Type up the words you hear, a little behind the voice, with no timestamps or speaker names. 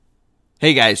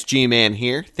Hey guys, G-Man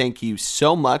here. Thank you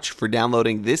so much for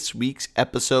downloading this week's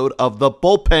episode of the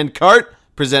Bullpen Cart,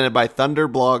 presented by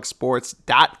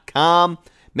ThunderblogSports.com.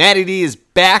 Matty D is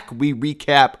back. We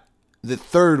recap the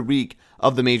third week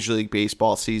of the Major League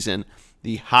Baseball season,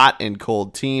 the hot and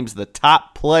cold teams, the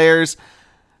top players,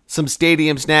 some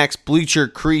stadium snacks, Bleacher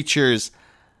Creatures,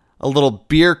 a little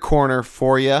beer corner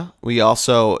for you. We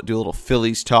also do a little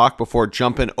Phillies talk before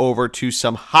jumping over to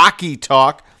some hockey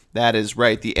talk. That is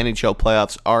right, the NHL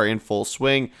Playoffs are in full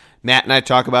swing. Matt and I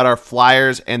talk about our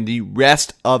Flyers and the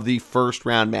rest of the first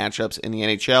round matchups in the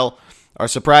NHL, our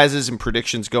surprises and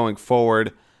predictions going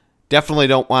forward. Definitely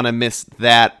don't want to miss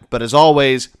that. But as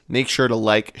always, make sure to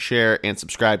like, share, and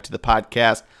subscribe to the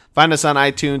podcast. Find us on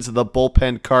iTunes. The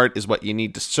Bullpen Cart is what you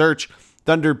need to search.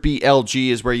 Thunder BLG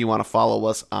is where you want to follow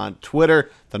us on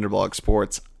Twitter. Thunderblog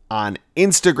Sports on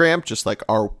Instagram, just like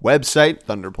our website,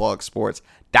 thunderblogsports.com.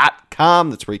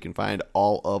 That's where you can find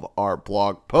all of our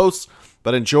blog posts.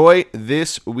 But enjoy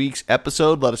this week's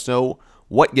episode. Let us know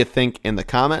what you think in the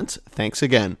comments. Thanks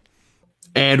again.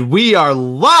 And we are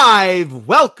live.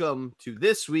 Welcome to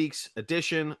this week's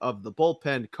edition of the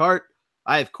Bullpen Cart.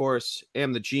 I, of course,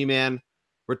 am the G-Man.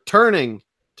 Returning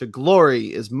to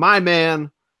glory is my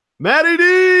man, Matty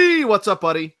D. What's up,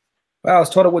 buddy? Well, I was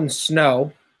told it wouldn't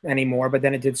snow anymore, but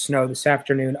then it did snow this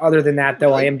afternoon. Other than that,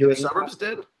 though, I am doing... The suburbs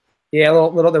did? Yeah, a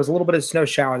little. There was a little bit of snow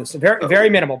shower. This very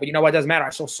minimal, but you know what? It doesn't matter. I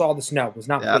still saw the snow. Was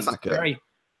not pleased. That's not good.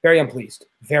 Very unpleased.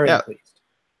 Very unpleased.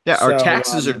 Yeah, our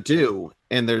taxes are due,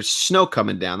 and there's snow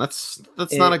coming down. That's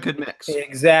not a good mix.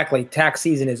 Exactly. Tax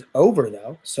season is over,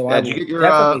 though, so I would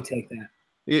definitely take that.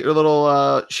 You get your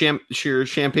little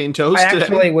champagne toast I today?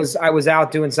 actually was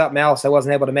out doing something else. I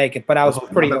wasn't able to make it, but I was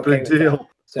pretty okay with that.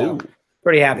 So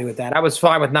pretty happy with that. I was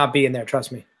fine with not being there.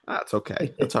 Trust me. That's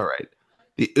okay. That's all right.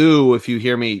 The if you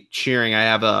hear me cheering, I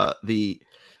have the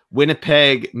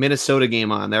Winnipeg, Minnesota game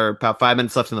on. There are about 5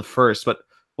 minutes left in the first, but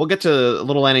we'll get to a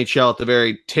little NHL at the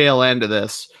very tail end of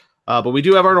this. But we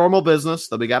do have our normal business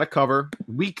that we got to cover.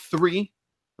 Week 3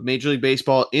 of Major League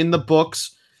Baseball in the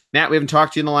books. Matt, we haven't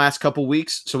talked to you in the last couple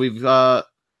weeks, so we've had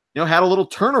a little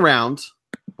turnaround.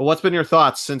 But what's been your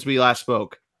thoughts since we last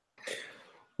spoke?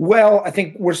 Well, I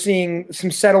think we're seeing some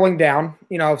settling down,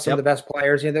 of some of the best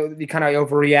players. They kind of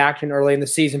overreact early in the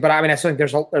season. But, I still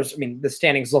think the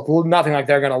standings look nothing like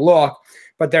they're going to look.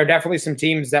 But there are definitely some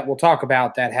teams that we'll talk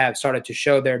about that have started to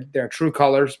show their true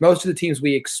colors. Most of the teams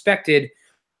we expected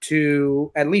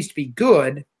to at least be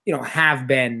good, have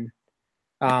been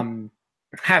good.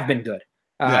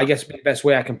 I guess the best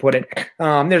way I can put it.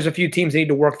 There's a few teams that need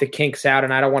to work the kinks out,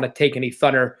 and I don't want to take any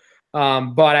thunder.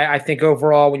 But I think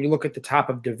overall, when you look at the top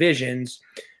of divisions,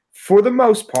 for the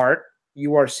most part,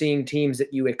 you are seeing teams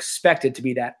that you expected to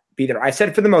be there. I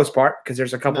said for the most part because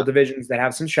there's a couple divisions that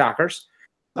have some shockers.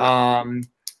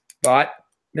 But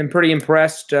been pretty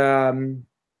impressed. Some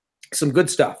good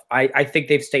stuff. I think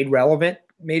they've stayed relevant.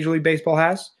 Major League Baseball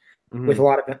has with a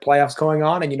lot of playoffs going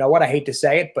on. And you know what? I hate to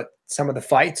say it, but some of the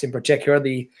fights, in particular,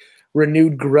 the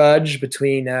renewed grudge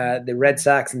between the Red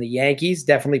Sox and the Yankees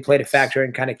definitely played a factor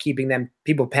in kind of keeping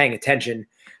people paying attention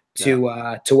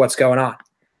to what's going on.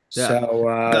 Yeah.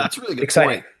 So that's a really good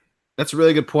exciting. point. That's a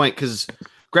really good point because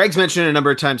Greg's mentioned it a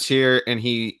number of times here, and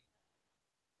he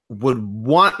would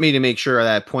want me to make sure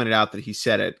that I pointed out that he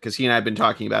said it because he and I have been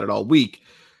talking about it all week.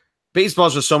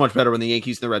 Baseball's just so much better when the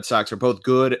Yankees and the Red Sox are both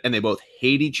good and they both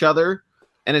hate each other.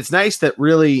 And it's nice that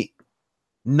really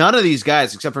none of these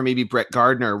guys, except for maybe Brett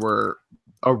Gardner, were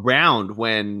around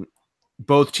when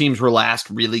both teams were last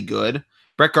really good.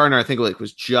 Brett Gardner, I think,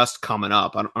 was just coming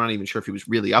up. I'm not even sure if he was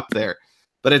really up there.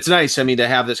 But it's nice, to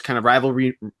have this kind of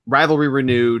rivalry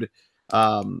renewed.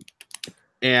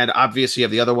 And obviously you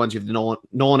have the other ones. You have the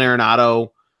Nolan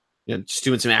Arenado, just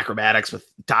doing some acrobatics with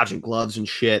dodging gloves and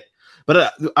shit.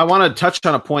 But I want to touch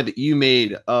on a point that you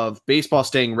made of baseball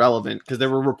staying relevant because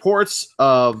there were reports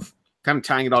of kind of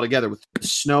tying it all together with the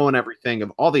snow and everything,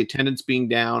 of all the attendance being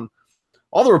down.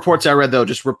 All the reports I read, though,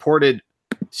 just reported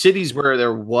cities where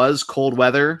there was cold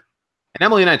weather. And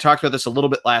Emily and I talked about this a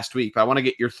little bit last week, but I want to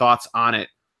get your thoughts on it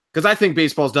because I think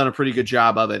baseball's done a pretty good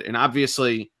job of it. And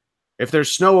obviously, if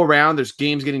there's snow around, there's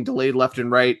games getting delayed left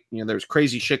and right. There's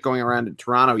crazy shit going around in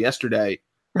Toronto yesterday.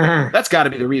 That's got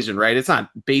to be the reason, right? It's not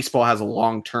baseball has a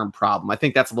long-term problem. I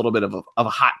think that's a little bit of a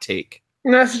hot take.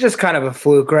 That's just kind of a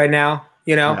fluke right now,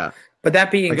 Yeah. But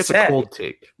that being said, a cold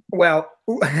take. Well,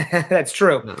 that's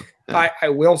true. Yeah. I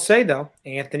will say, though,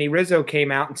 Anthony Rizzo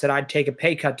came out and said I'd take a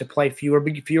pay cut to play fewer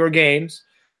games.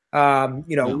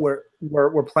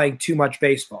 We're playing too much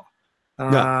baseball.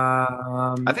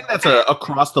 I think that's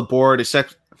across the board,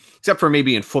 except for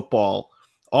maybe in football.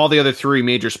 All the other three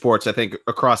major sports, I think,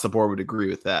 across the board would agree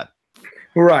with that.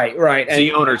 Right. It's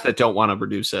the owners that don't want to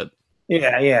reduce it.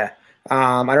 Yeah.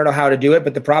 I don't know how to do it,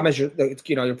 but the problem is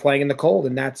you're playing in the cold,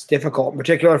 and that's difficult, in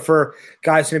particular for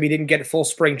guys who maybe didn't get full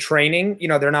spring training.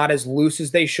 They're not as loose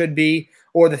as they should be.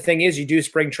 Or the thing is, you do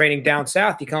spring training down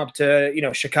south. You come up to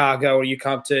Chicago, or you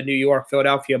come up to New York,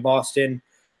 Philadelphia, Boston,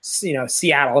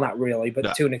 Seattle, not really,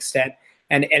 but to an extent,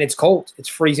 and it's cold. It's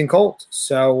freezing cold.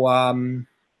 So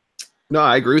no,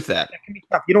 I agree with that. That can be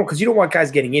tough. Because you don't want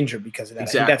guys getting injured because of that.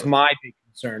 Exactly. I think that's my big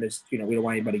concern is we don't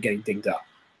want anybody getting dinged up.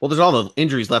 Well, there's all the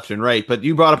injuries left and right, but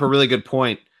you brought up a really good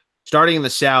point. Starting in the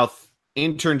South,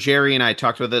 intern Jerry and I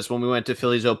talked about this when we went to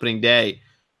Philly's opening day.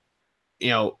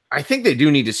 I think they do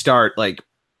need to start,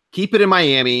 keep it in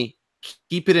Miami,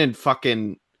 keep it in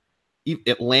fucking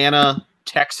Atlanta,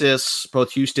 Texas,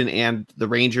 both Houston and the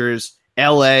Rangers,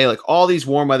 LA, all these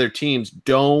warm weather teams,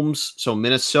 domes. So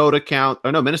Minnesota count.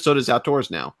 Oh no, Minnesota's outdoors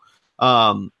now.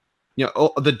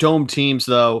 The dome teams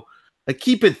though.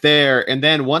 Keep it there, and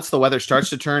then once the weather starts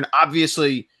to turn,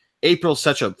 obviously April's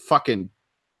such a fucking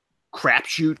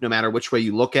crapshoot no matter which way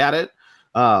you look at it,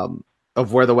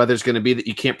 of where the weather's going to be that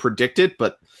you can't predict it.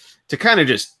 But to kind of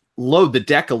just load the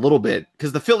deck a little bit,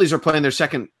 because the Phillies are playing their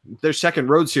second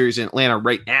road series in Atlanta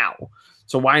right now,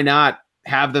 so why not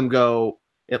have them go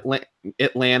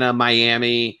Atlanta,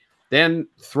 Miami, then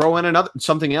throw in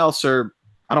something else, or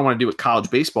I don't want to do what college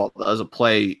baseball does, a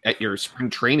play at your spring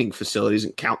training facilities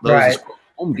and count those as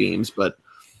home games. But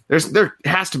there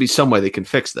has to be some way they can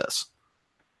fix this.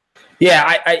 Yeah,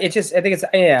 I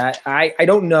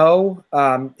don't know.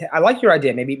 I like your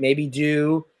idea. Maybe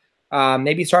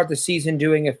start the season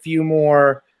doing a few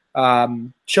more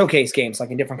showcase games,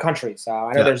 in different countries.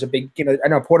 I know there's a big, I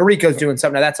know Puerto Rico's doing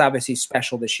something. Now that's obviously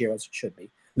special this year, as it should be.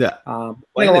 Yeah.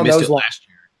 They missed it last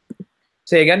year.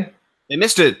 Say again. They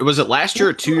missed it. Was it last year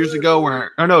or 2 years ago?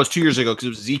 It was 2 years ago because it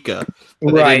was Zika.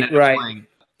 Right.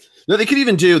 No, they could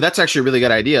even do. That's actually a really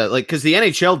good idea. Because the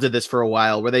NHL did this for a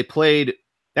while, where they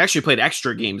actually played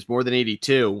extra games, more than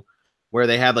 82, where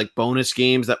they had bonus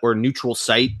games that were neutral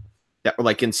site that were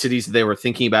in cities they were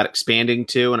thinking about expanding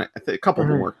to, and a couple of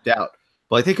them worked out.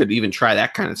 But they could even try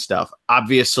that kind of stuff.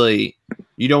 Obviously,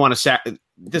 you don't want to.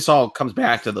 This all comes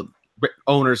back to the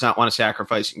owners not want to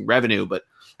sacrificing revenue, but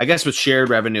I guess with shared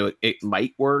revenue, it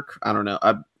might work. I don't know.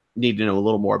 I need to know a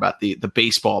little more about the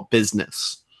baseball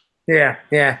business. Yeah.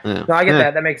 No, I get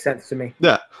that. That makes sense to me.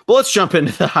 Yeah. Well, let's jump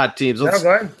into the hot teams. Let's,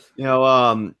 go ahead.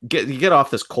 Get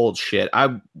off this cold shit.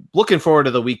 I'm looking forward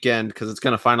to the weekend because it's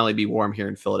going to finally be warm here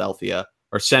in Philadelphia,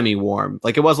 or semi-warm,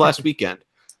 like it was last weekend.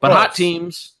 But hot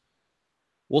teams,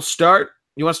 we'll start.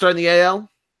 You want to start in the AL?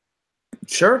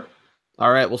 Sure.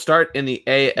 All right. We'll start in the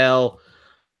AL.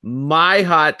 My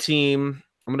hot team,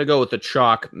 I'm going to go with the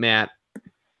chalk, Matt.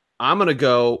 I'm going to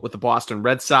go with the Boston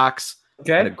Red Sox.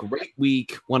 Okay. Had a great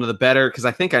week. One of the better, because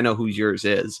I think I know who yours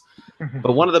is,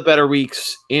 but one of the better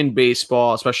weeks in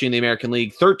baseball, especially in the American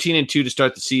League. 13-2 to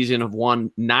start the season, have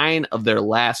won 9 of their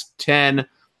last 10.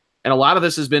 And a lot of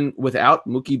this has been without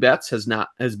Mookie Betts, has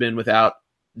been without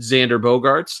Xander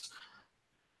Bogaerts.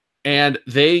 And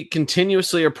they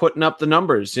continuously are putting up the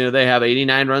numbers. They have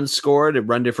 89 runs scored, a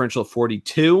run differential of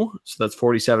 42. So that's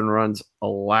 47 runs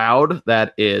allowed.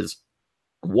 That is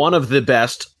one of the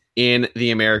best in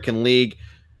the American League,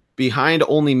 behind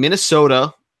only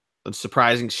Minnesota, a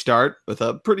surprising start with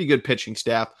a pretty good pitching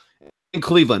staff, in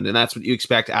Cleveland. And that's what you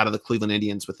expect out of the Cleveland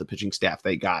Indians with the pitching staff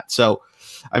they got. So,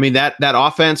 that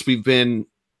offense, we've been,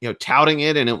 touting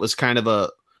it, and it was kind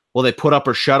of they put up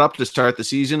or shut up to start the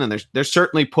season, and they're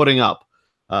certainly putting up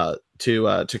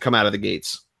to come out of the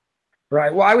gates.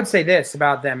 Right. Well, I would say this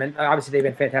about them, and obviously they've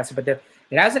been fantastic, but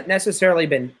it hasn't necessarily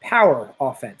been power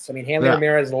offense. Hanley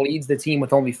Ramirez leads the team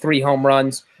with only 3 home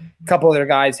runs. A couple of their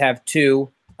guys have 2.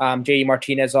 JD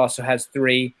Martinez also has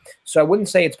 3. So I wouldn't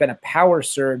say it's been a power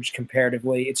surge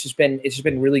comparatively. It's just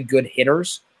been really good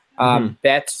hitters.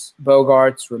 Betts,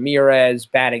 Bogaerts, Ramirez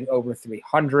batting over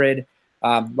 300.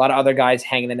 A lot of other guys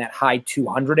hanging in that high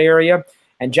 200 area.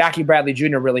 And Jackie Bradley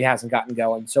Jr. really hasn't gotten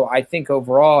going. So I think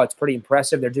overall it's pretty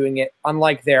impressive. They're doing it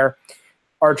unlike their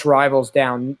arch rivals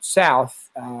down south.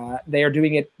 They are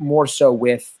doing it more so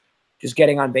with just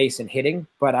getting on base and hitting.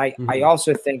 But I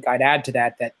also think I'd add to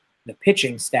that the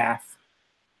pitching staff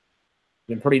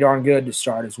has been pretty darn good to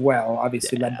start as well,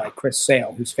 obviously led by Chris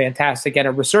Sale, who's fantastic, and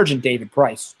a resurgent David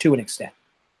Price to an extent.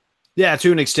 Yeah,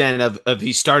 to an extent of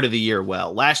he started the year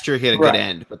well. Last year he had a good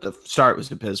end, but the start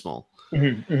was abysmal.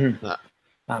 Don't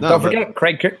forget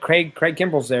Craig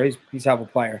Kimball's there. He's a hell of a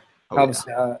player.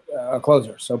 A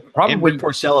closer. So probably and Rick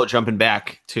Porcello jumping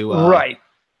back to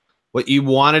what you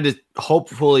wanted to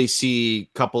hopefully see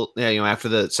after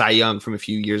the Cy Young from a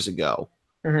few years ago.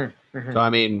 So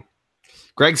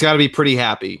Greg's got to be pretty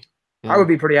happy. I would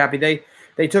be pretty happy.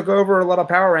 They took over a lot of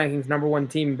power rankings, number one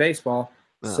team in baseball.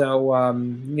 Oh.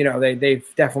 So, they've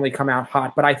definitely come out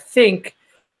hot. But I think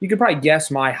you could probably guess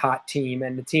my hot team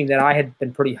and the team that I had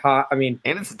been pretty hot. I mean,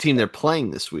 and it's the team they're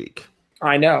playing this week.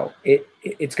 I know.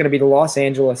 It's going to be the Los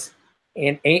Angeles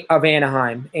of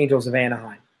Anaheim, Angels of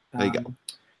Anaheim. There you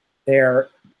go.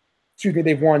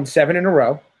 They've won 7 in a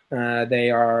row.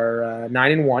 They are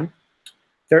 9-1.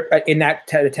 In that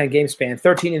 10-game span,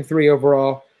 13-3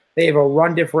 overall. They have a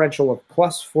run differential of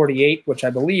plus 48, which I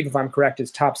believe, if I'm correct,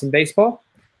 is tops in baseball.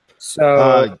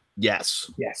 So yes.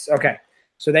 Okay.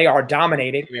 So they are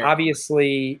dominating. Yeah.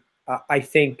 Obviously, I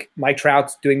think Mike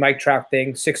Trout's doing Mike Trout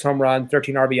thing. 6 home runs,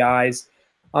 13 RBIs,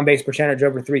 on base percentage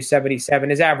over 377.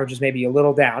 His average is maybe a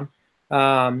little down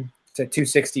to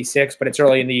 266, but it's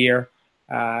early in the year.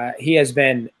 He has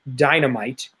been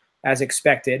dynamite as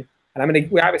expected. And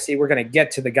we're going to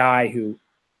get to the guy who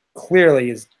clearly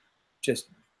is just,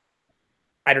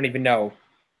 I don't even know.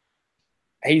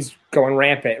 He's going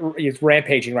rampant. He's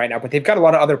rampaging right now, but they've got a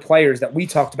lot of other players that we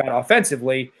talked about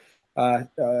offensively.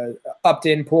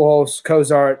 Upton, Pujols,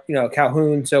 Cozart,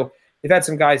 Calhoun. So they've had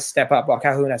some guys step up. Well,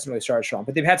 Calhoun hasn't really started strong,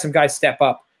 but they've had some guys step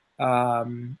up.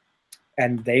 And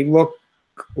they look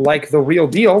like the real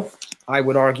deal, I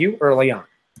would argue, early on.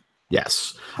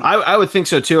 Yes, I would think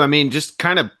so too. I mean, just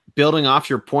kind of building off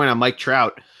your point on Mike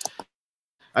Trout,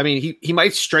 I mean, he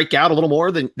might strike out a little more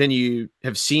than you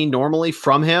have seen normally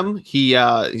from him. He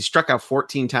struck out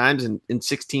 14 times in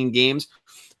 16 games,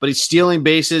 but he's stealing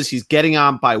bases. He's getting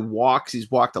on by walks.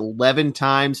 He's walked 11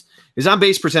 times. His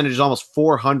on-base percentage is almost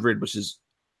 400, which is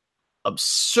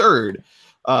absurd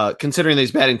considering that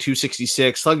he's batting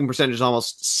 266. Slugging percentage is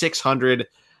almost 600.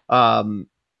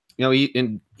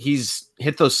 He's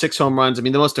hit those 6 home runs. I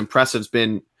mean, the most impressive has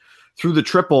been through the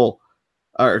triple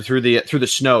or through the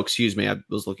snow. Excuse me, I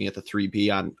was looking at the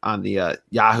 3B on the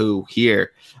Yahoo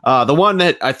here. The one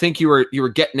that I think you were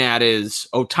getting at is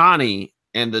Ohtani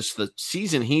and the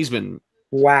season he's been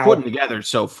putting together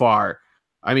so far.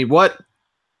 I mean, what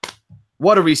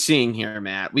are we seeing here,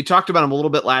 Matt? We talked about him a little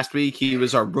bit last week. He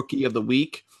was our rookie of the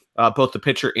week, both the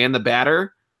pitcher and the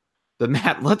batter. But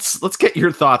Matt, let's get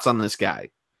your thoughts on this guy.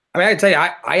 I mean, I tell you,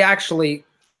 I actually,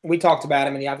 we talked about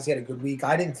him, and he obviously had a good week.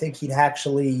 I didn't think he'd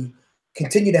actually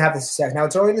continue to have the success. Now,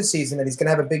 it's early in the season, and he's going to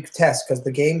have a big test because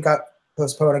the game got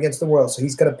postponed against the Royals, so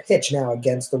he's going to pitch now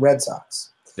against the Red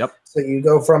Sox. Yep. So you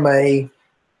go from a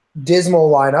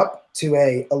dismal lineup to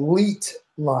a elite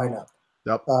lineup.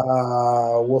 Yep.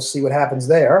 We'll see what happens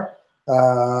there.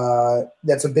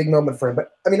 That's a big moment for him.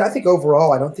 But, I mean, I think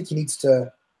overall, I don't think he needs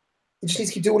to – he just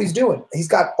needs to keep doing what he's doing. He's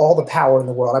got all the power in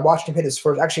the world. I watched him hit his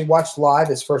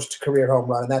first career home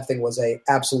run, and that thing was a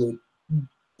absolute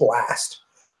blast.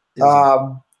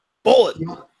 Bullet.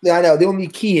 Yeah, I know. The only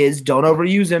key is don't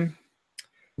overuse him.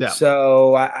 Yeah.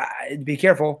 So be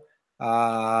careful.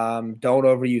 Don't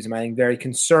overuse him. I think very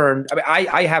concerned. I mean,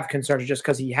 I have concerns just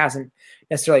because he hasn't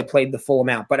necessarily played the full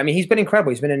amount. But, I mean, he's been incredible.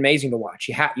 He's been amazing to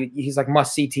watch. He's like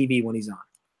must-see TV when he's on.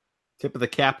 Tip of the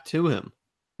cap to him.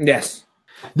 Yes.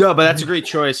 No, but that's a great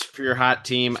choice for your hot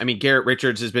team. I mean, Garrett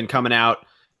Richards has been coming out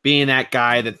being that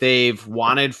guy that they've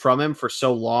wanted from him for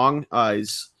so long.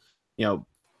 He's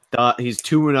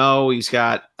 2-0. He's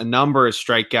got a number of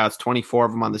strikeouts, 24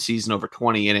 of them on the season, over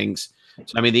 20 innings.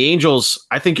 So, I mean, the Angels,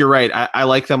 I think you're right. I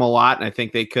like them a lot, and I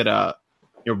think they could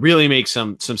really make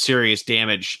some serious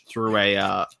damage through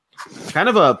a kind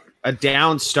of a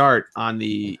down start on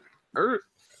the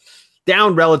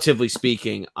down, relatively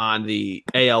speaking, on the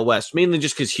AL West, mainly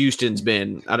just because Houston's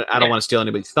been, I don't want to steal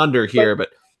anybody's thunder here, but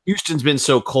Houston's been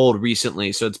so cold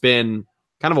recently, so it's been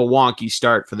kind of a wonky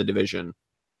start for the division.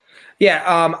 Yeah,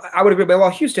 I would agree. But, well,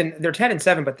 Houston, they're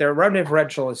 10-7, but their run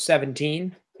differential is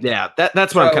 17. Yeah,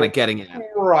 that's what I'm kind of getting at.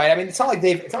 Right. I mean, it's not like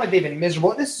they've been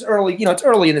miserable. This is early. It's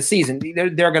early in the season. They're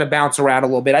going to bounce around a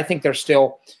little bit. I think they're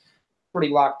still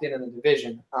pretty locked in the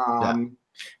division.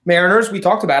 Mariners, we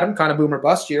talked about them, kind of boom or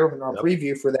bust year in our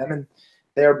preview for them, and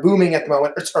they're booming at the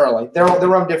moment. It's early. Their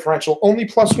run differential only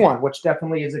 +1, which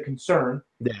definitely is a concern.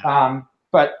 Yeah.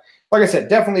 But like I said,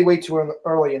 definitely way too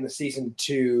early in the season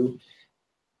to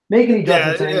make any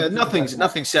judgments. Yeah,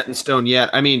 nothing's set in stone yet.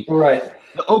 I mean, right.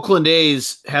 The Oakland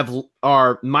A's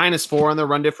are -4 on their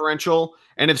run differential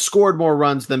and have scored more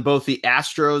runs than both the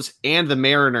Astros and the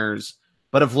Mariners,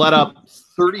 but have let up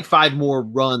 35 more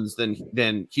runs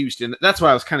than Houston. That's what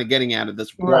I was kind of getting at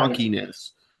this wonkiness.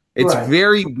 It's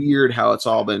very weird how it's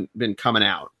all been coming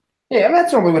out. Yeah,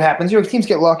 that's normally what happens. Teams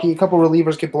get lucky. A couple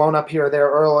relievers get blown up here or there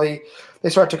early. They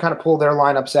start to kind of pull their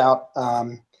lineups out.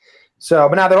 So,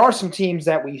 but now there are some teams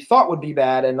that we thought would be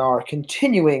bad and are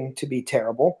continuing to be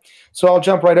terrible. So I'll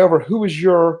jump right over. Who is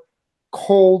your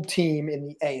cold team in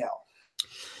the AL?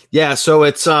 Yeah, so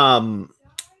it's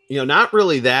not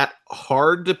really that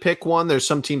hard to pick one. There's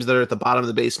some teams that are at the bottom of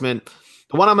the basement.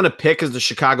 The one I'm going to pick is the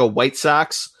Chicago White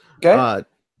Sox. Okay.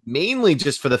 Mainly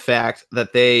just for the fact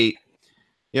that they,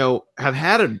 have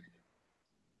had an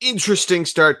interesting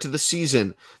start to the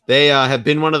season. They have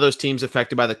been one of those teams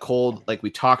affected by the cold, like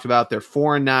we talked about. They're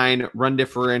 4-9, run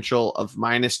differential of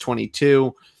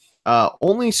 -22.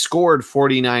 Only scored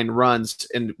 49 runs,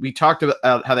 and we talked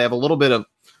about how they have a little bit of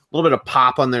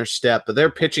pop on their step, but their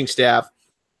pitching staff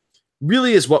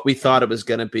really is what we thought it was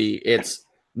going to be. It's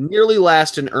nearly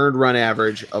last in earned run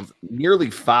average of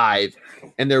nearly 5,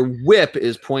 and their WHIP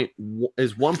is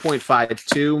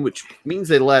 1.52, which means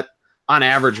they let on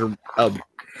average a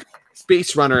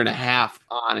base runner and a half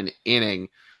on an inning.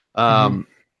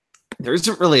 There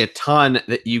isn't really a ton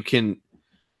that you can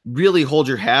really hold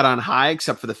your hat on high,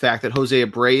 except for the fact that Jose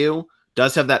Abreu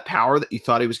does have that power that you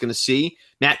thought he was going to see.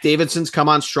 Matt Davidson's come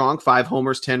on strong, 5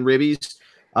 homers, 10 ribbies.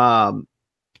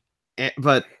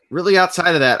 But really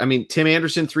outside of that, I mean, Tim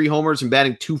Anderson, 3 homers and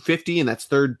batting .250, and that's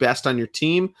third best on your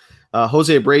team.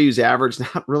 Jose Abreu's average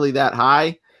not really that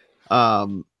high.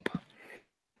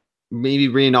 Maybe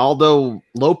Reynaldo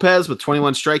Lopez with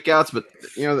 21 strikeouts, but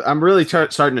I'm really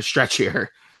starting to stretch here.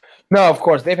 No, of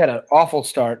course they've had an awful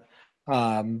start.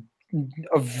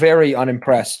 Very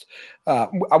unimpressed.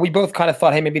 We both kind of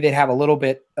thought, hey, maybe they'd have a little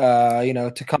bit,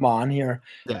 to come on here.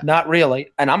 Yeah. Not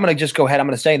really. And I'm going to just go ahead. I'm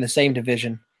going to stay in the same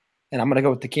division, and I'm going to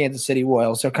go with the Kansas City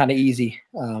Royals. They're kind of easy.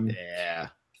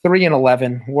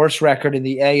 3-11, worst record in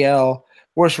the AL.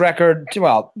 Worst record.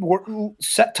 Well,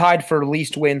 tied for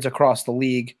least wins across the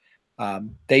league.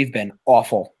 They've been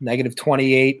awful.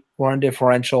 -28 run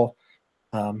differential.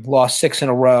 Lost 6 in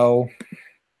a row.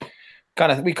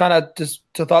 We kind of just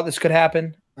thought this could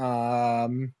happen.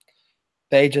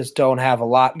 They just don't have a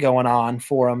lot going on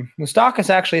for them. Moustakas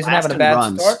actually isn't having a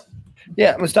bad start.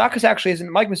 Yeah, Mike Moustakas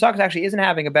actually isn't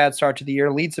having a bad start to the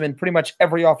year. Leads them in pretty much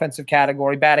every offensive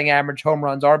category: batting average, home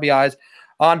runs, RBIs,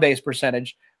 on base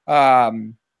percentage.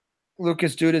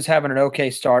 Lucas Duda's having an okay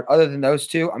start. Other than those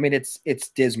two, I mean, it's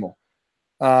dismal.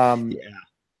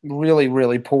 Really,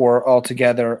 really poor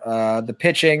altogether. The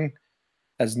pitching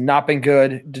has not been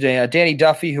good. Danny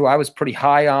Duffy, who I was pretty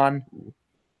high on,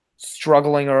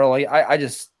 struggling early.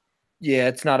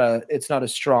 It's not a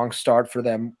strong start for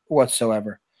them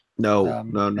whatsoever. No.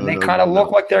 And they kind of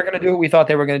look like they're going to do what we thought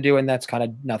they were going to do, and that's kind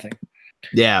of nothing.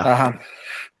 Yeah.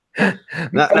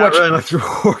 Not really much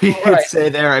more you could say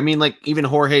there. I mean, like even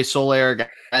Jorge Soler,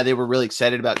 guy they were really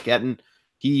excited about getting.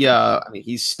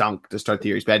 He's stunk to start the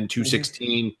year. He's batting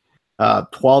 .216,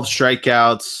 12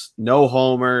 strikeouts, no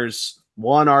homers,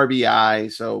 1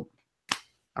 RBI. So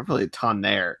not really a ton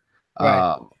there.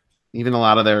 Right. Even a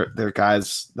lot of their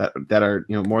guys that are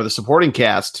more the supporting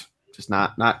cast, just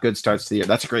not good starts to the year.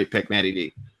 That's a great pick, Matty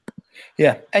D.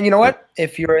 Yeah, and you know what?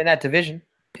 If you're in that division,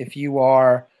 if you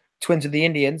are Twins of the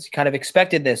Indians, you kind of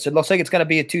expected this. It looks like it's going to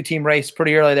be a 2-team race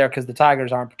pretty early there because the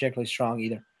Tigers aren't particularly strong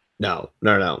either. No.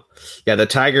 Yeah, the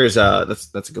Tigers,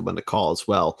 that's a good one to call as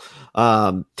well.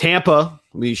 Tampa,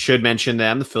 we should mention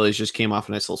them. The Phillies just came off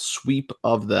a nice little sweep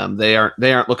of them. They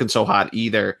aren't looking so hot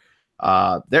either.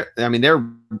 Their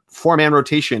 4-man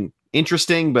rotation,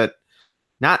 interesting, but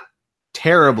not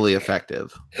terribly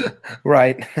effective.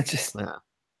 Right. It's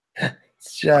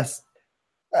just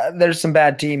there's some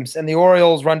bad teams, and the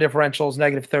Orioles run differential is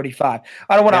 -35.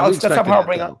 I don't want to. Let's stop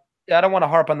harping on. Yeah, I don't want to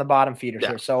harp on the bottom feeders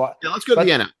here. So let's go to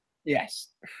Vienna. Yes.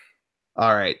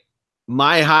 All right.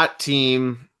 My hot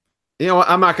team. You know what?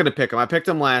 I'm not going to pick them. I picked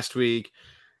them last week.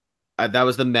 That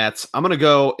was the Mets. I'm going to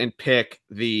go and pick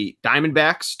the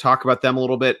Diamondbacks, talk about them a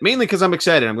little bit, mainly because I'm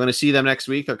excited. I'm going to see them next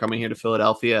week. They're coming here to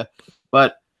Philadelphia.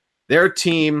 But they're a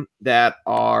team that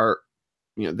are,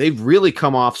 they've really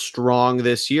come off strong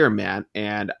this year, man.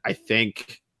 And I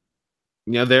think,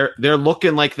 they're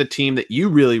looking like the team that you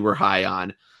really were high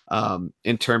on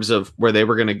in terms of where they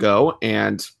were going to go.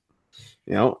 And,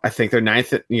 I think they're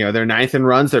ninth in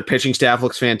runs. Their pitching staff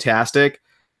looks fantastic.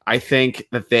 I think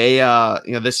that they,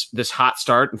 this hot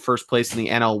start in first place in the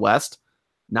NL West,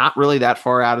 not really that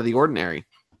far out of the ordinary.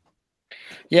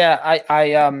 Yeah,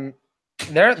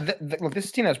 look,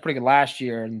 this team was pretty good last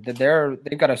year, and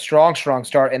they've got a strong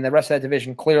start, and the rest of that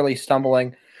division clearly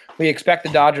stumbling. We expect the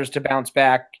Dodgers to bounce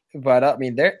back, but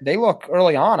they look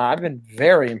early on. I've been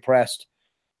very impressed.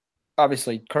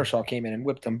 Obviously, Kershaw came in and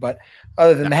whipped them, but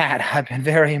other than that, I've been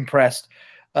very impressed.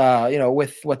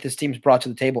 with what this team's brought to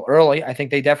the table early. I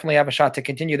think they definitely have a shot to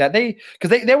continue that. Because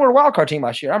they were a wild card team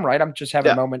last year. I'm right. I'm just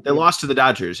having a moment. They lost to the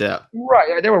Dodgers. Yeah.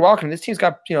 Right. They were wild card. This team's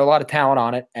got, a lot of talent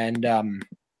on it. And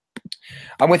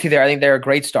I'm with you there. I think they're a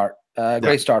great start.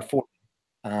 Great start for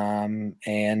I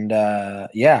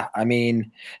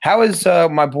mean, how is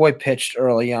my boy pitched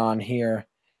early on here?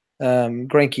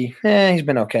 Greinke, he's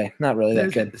been okay. Not really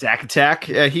that good. Zach Attack.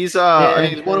 Yeah, he's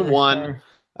 1-1.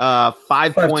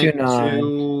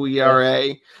 5.2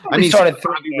 ERA. I mean, started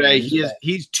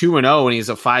he's 2-0 and he's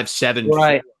a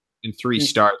 5.7 in 3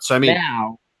 starts. So I mean,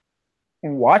 now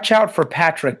watch out for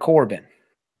Patrick Corbin.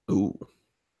 Ooh,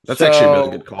 that's actually a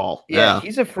really good call. Yeah,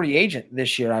 he's a free agent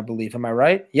this year, I believe. Am I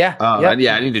right? Yeah.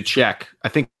 Yeah, I need to check. I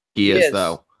think he is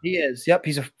though. He is. Yep,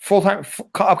 he's a full-time,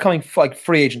 upcoming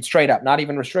free agent, straight up, not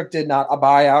even restricted, not a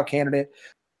buyout candidate.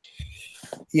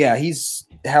 Yeah, he's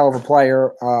a hell of a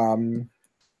player.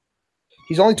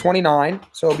 He's only 29,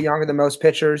 so he'll be younger than most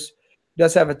pitchers. He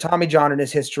does have a Tommy John in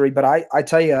his history, but I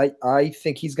tell you, I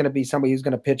think he's going to be somebody who's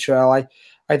going to pitch well.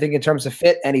 I think in terms of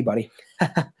fit, anybody,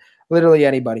 literally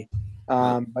anybody.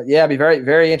 But yeah, I'd be very,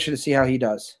 very interested to see how he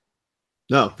does.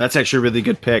 No, that's actually a really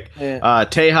good pick. Yeah.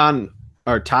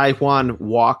 Taijuan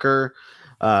Walker,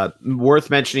 worth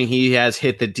mentioning. He has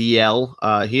hit the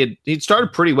DL. He'd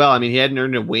started pretty well. I mean, he hadn't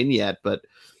earned a win yet, but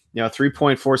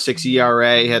 3.46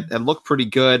 ERA had looked pretty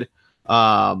good.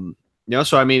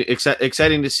 So I mean,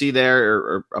 exciting to see there,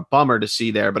 or a bummer to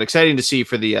see there, but exciting to see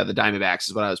for the Diamondbacks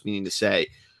is what I was meaning to say.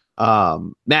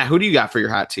 Matt, who do you got for your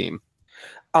hot team?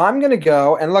 I'm gonna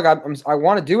go, and look, I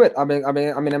want to do it.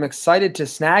 I'm excited to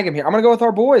snag him here. I'm gonna go with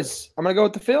our boys. I'm gonna go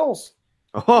with the Phils.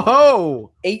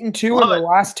 8-2 in the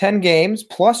last 10 games,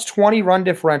 plus 20 run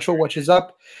differential, which is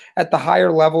up at the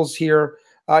higher levels here.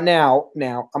 Now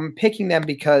I'm picking them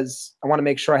because I want to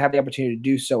make sure I have the opportunity to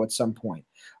do so at some point.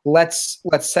 Let's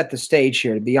set the stage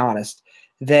here. To be honest,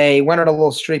 they went on a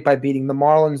little streak by beating the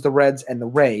Marlins, the Reds, and the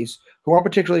Rays, who aren't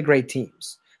particularly great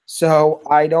teams. So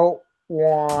I don't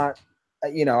want,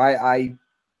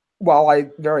 while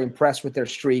I'm very impressed with their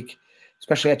streak,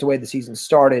 especially after the way the season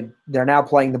started. They're now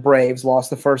playing the Braves, lost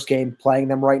the first game, playing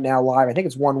them right now live. I think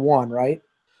it's 1-1, right?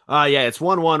 Yeah, it's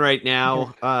 1-1 right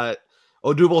now.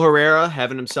 Odubel Herrera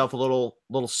having himself a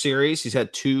little series. He's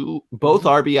had both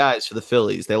RBIs for the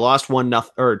Phillies. They lost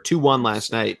 2-1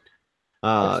 last night.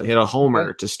 Hit a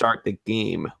homer to start the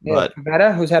game. Yeah, but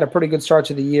Pivetta, who's had a pretty good start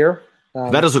to the year.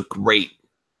 Pivetta's a great.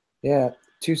 Yeah,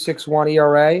 2.61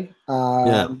 ERA.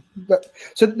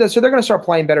 So they're going to start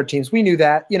playing better teams. We knew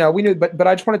that, but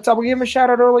I just want to give them a shout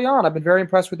out early on. I've been very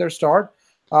impressed with their start.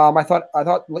 I thought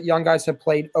young guys have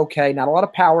played okay. Not a lot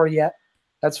of power yet.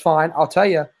 That's fine. I'll tell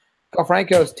you,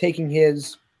 Franco is taking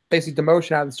his basic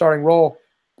demotion out of the starting role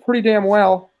pretty damn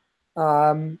well.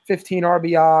 15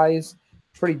 RBIs,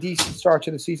 pretty decent start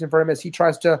to the season for him as he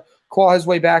tries to claw his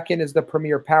way back in as the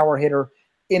premier power hitter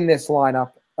in this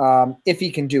lineup, if he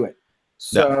can do it.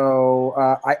 So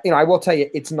I will tell you,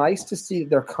 it's nice to see that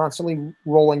they're constantly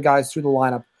rolling guys through the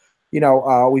lineup.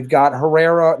 We've got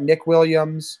Herrera, Nick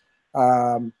Williams,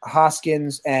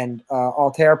 Hoskins, and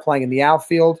Altair playing in the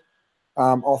outfield.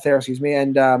 Altair, excuse me,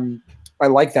 and I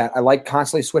like that. I like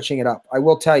constantly switching it up. I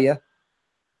will tell you,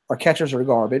 our catchers are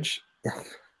garbage.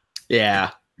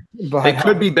 Yeah, but they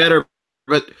could be better,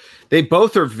 but they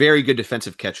both are very good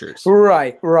defensive catchers.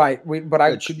 Right. But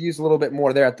I could use a little bit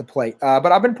more there at the plate.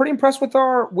 But I've been pretty impressed with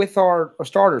our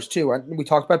starters too. We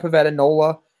talked about Pivetta,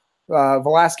 Nola,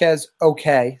 Velasquez.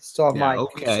 Okay, still have my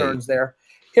concerns there.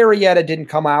 Arrieta didn't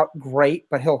come out great,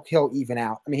 but he'll even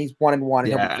out. I mean, he's 1-1.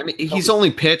 Yeah, he's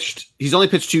only pitched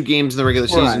 2 games in the regular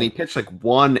season. Right. He pitched like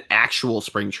 1 actual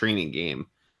spring training game.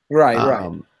 Right.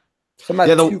 So I'm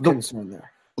not too concerned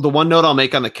there. The one note I'll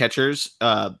make on the catchers,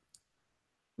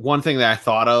 one thing that I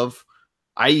thought of,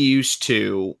 I used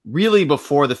to really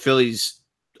before the Phillies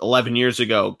 11 years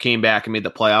ago came back and made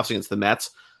the playoffs against the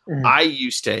Mets. Mm-hmm. I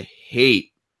used to hate.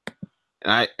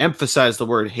 And I emphasize the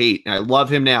word hate, and I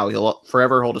love him now. He'll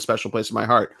forever hold a special place in my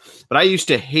heart. But I used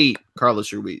to hate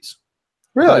Carlos Ruiz.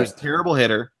 Really? Thought he was a terrible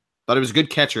hitter. Thought he was a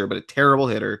good catcher, but a terrible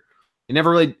hitter.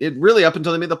 It really up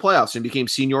until they made the playoffs and became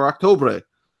Senor Octobre.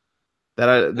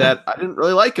 That I didn't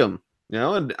really like him.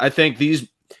 And I think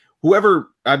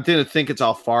I didn't think it's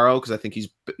Alfaro because I think he's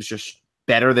just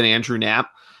better than Andrew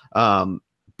Knapp.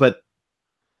 But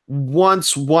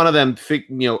once one of them,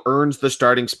 earns the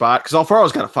starting spot, because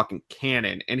Alfaro's got a fucking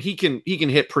cannon, and he can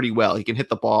hit pretty well. He can hit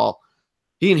the ball.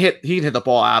 He can hit the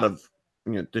ball out of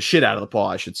the shit out of the ball,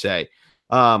 I should say.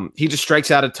 He just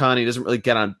strikes out a ton. He doesn't really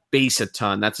get on base a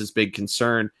ton. That's his big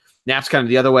concern. Knapp's kind of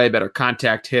the other way, better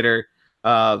contact hitter.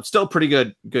 Still pretty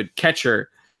good catcher.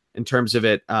 in terms of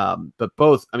it. But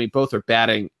both are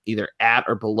batting either at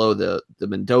or below the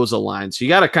Mendoza line. So you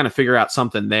got to kind of figure out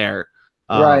something there.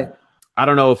 Right. I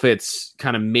don't know if it's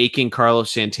kind of making Carlos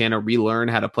Santana relearn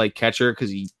how to play catcher because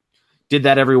he did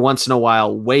that every once in a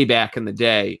while way back in the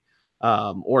day,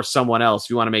 or someone else. If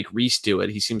you want to make Reese do it,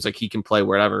 he seems like he can play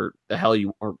wherever the hell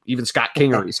you, or even Scott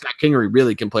Kingery. Scott Kingery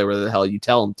really can play wherever the hell you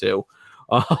tell him to.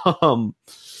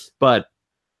 But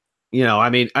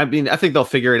I think they'll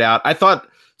figure it out. I thought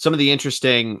some of the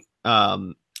interesting,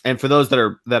 and for those that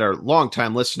are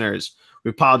longtime listeners, we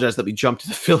apologize that we jumped to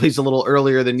the Phillies a little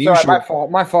earlier than usual.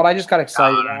 My fault. I just got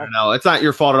excited. No, it's not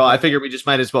your fault at all. I figured we just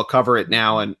might as well cover it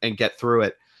now and get through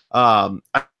it. I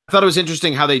thought it was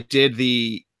interesting how they did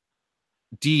the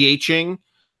DHing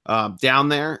down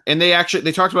there, and they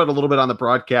talked about it a little bit on the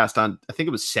broadcast on, I think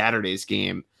it was Saturday's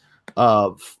game,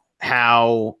 of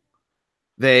how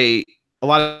a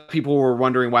lot of people were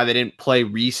wondering why they didn't play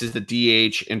Reese as the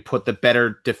DH and put the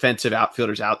better defensive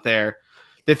outfielders out there.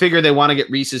 They figure they want to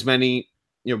get Reese as many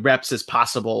reps as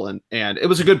possible, and it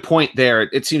was a good point there.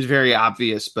 It seems very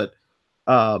obvious, but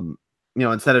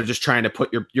instead of just trying to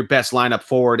put your best lineup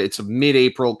forward, it's a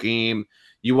mid-April game.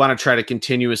 You want to try to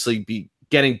continuously be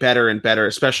getting better and better,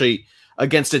 especially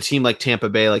against a team like Tampa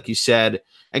Bay, like you said.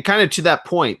 And kind of to that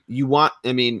point,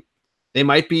 they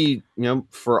might be,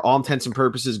 for all intents and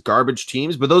purposes, garbage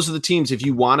teams, but those are the teams, if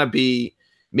you want to be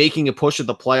making a push at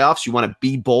the playoffs, you want to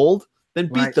be bold, then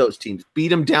beat those teams. Beat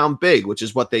them down big, which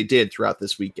is what they did throughout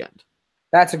this weekend.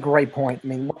 That's a great point.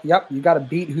 You got to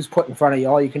beat who's put in front of you.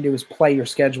 All you can do is play your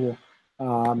schedule.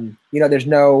 There's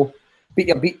no beat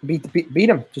them.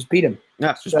 Just beat them.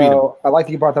 Yeah, just beat them. I like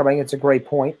that you brought that up. I think it's a great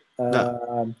point.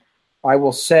 I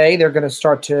will say they're going to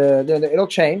start to. It'll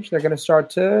change. They're going to start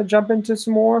to jump into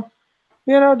some more,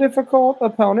 difficult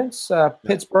opponents.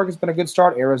 Pittsburgh has been a good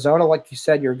start. Arizona, like you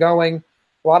said, you're going.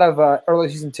 A lot of early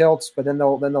season tilts, but then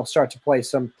they'll start to play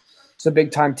some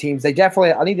big time teams. They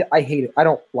definitely. I hate it. I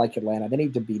don't like Atlanta. They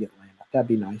need to beat Atlanta. That'd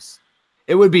be nice.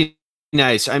 It would be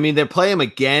nice. They're playing them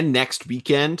again next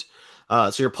weekend.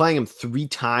 So you're playing them 3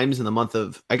 times in the month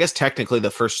of, I guess technically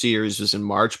the first series was in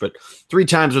March, but 3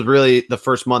 times was really the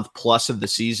first month plus of the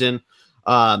season.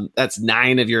 That's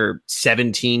 9 of your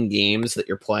 17 games that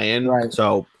you're playing. Right.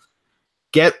 So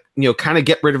get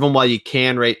rid of them while you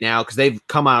can right now, because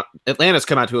Atlanta's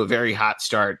come out to a very hot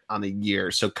start on the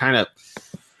year. So kind of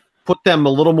put them a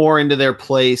little more into their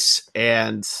place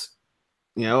and,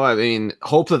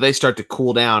 hope that they start to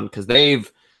cool down, because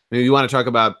you want to talk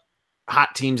about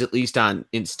hot teams, at least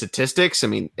in statistics.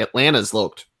 Atlanta's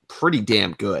looked pretty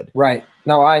damn good. Right.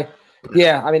 No,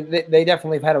 they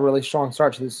definitely have had a really strong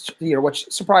start to this year, which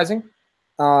is surprising,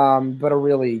 but a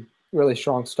really, really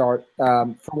strong start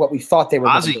for what we thought they were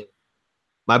going to do.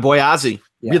 My boy Ozzy,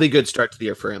 really good start to the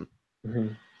year for him.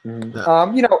 Mm-hmm.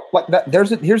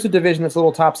 Mm-hmm. Here's a division that's a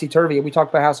little topsy-turvy. We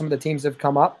talked about how some of the teams have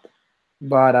come up,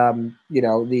 but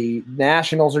the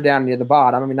Nationals are down near the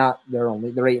bottom. They're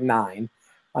 8-9.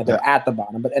 They're at the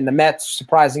bottom, and the Mets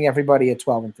surprising everybody at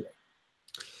 12-3.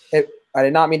 I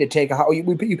did not mean to take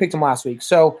you picked them last week.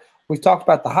 So we've talked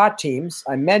about the hot teams.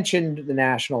 I mentioned the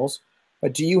Nationals,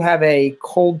 but do you have a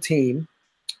cold team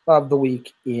of the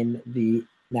week in the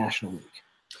National League?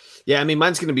 Yeah,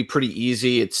 mine's going to be pretty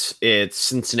easy. It's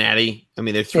Cincinnati. They're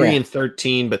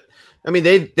 3-13, but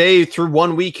they through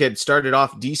 1 week had started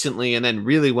off decently and then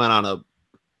really went on a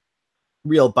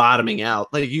real bottoming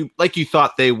out, like you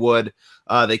thought they would.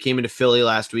 They came into Philly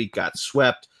last week, got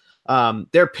swept.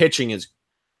 Their pitching is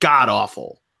god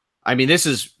awful. This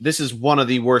is one of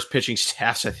the worst pitching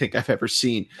staffs I think I've ever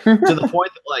seen. To the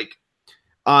point that,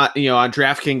 on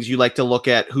DraftKings, you like to look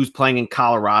at who's playing in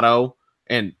Colorado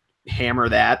and hammer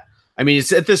that.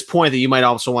 It's at this point that you might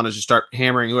also want to just start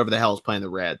hammering whoever the hell is playing the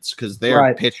Reds, because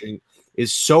their pitching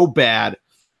is so bad.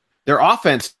 Their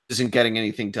offense isn't getting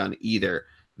anything done either.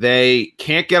 They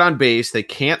can't get on base. They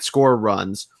can't score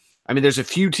runs. There's a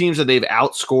few teams that they've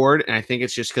outscored, and I think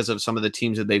it's just because of some of the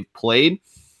teams that they've played.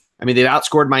 They've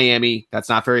outscored Miami. That's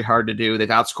not very hard to do. They've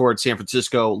outscored San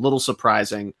Francisco, a little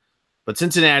surprising. But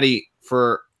Cincinnati,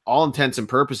 for all intents and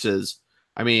purposes,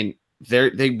 they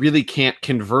really can't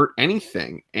convert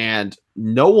anything. And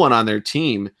no one on their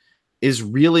team is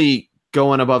really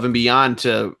going above and beyond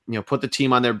to put the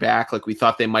team on their back like we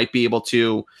thought they might be able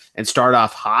to and start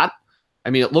off hot.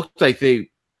 It looked like they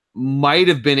might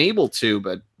have been able to,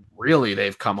 but really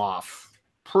they've come off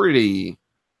pretty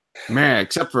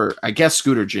except for, I guess,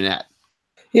 Scooter Gennett.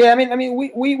 Yeah,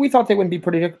 we thought they wouldn't be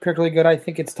particularly good. I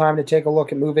think it's time to take a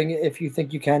look at moving, if you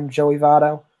think you can, Joey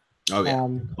Votto. Oh, yeah.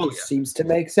 Seems to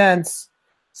make sense.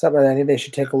 Something I think they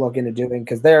should take a look into doing,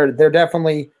 because they're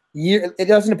definitely – it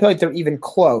doesn't appear like they're even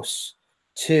close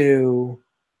to,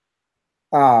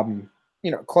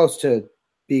 close to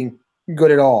being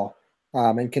good at all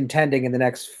and contending in the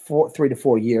next 3 to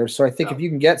 4 years. So I think if you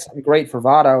can get something great for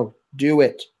Votto, do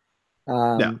it.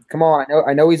 Come on.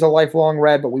 I know he's a lifelong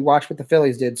Red, but we watched what the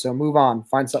Phillies did. So move on,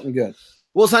 find something good.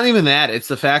 Well, it's not even that. It's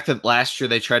the fact that last year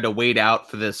they tried to wait out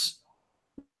for this,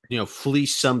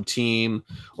 fleece some team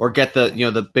or get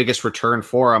the biggest return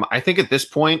for them. I think at this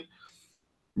point,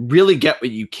 really get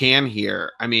what you can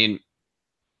here. I mean,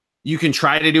 you can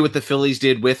try to do what the Phillies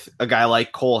did with a guy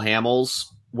like Cole Hamels,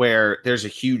 where there's a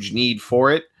huge need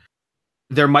for it.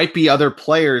 There might be other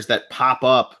players that pop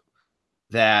up,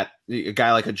 that a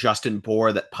guy like a Justin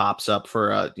Bour that pops up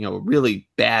for a really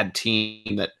bad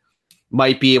team that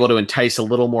might be able to entice a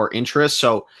little more interest.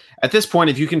 So at this point,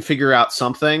 if you can figure out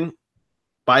something,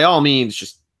 by all means,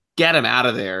 just get him out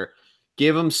of there,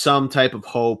 give him some type of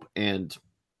hope, and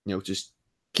just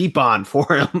keep on for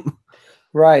him.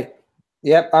 Right.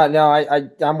 Yep. No,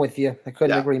 I'm with you. I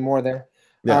couldn't agree more there.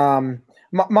 Yeah.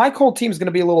 My cold team is going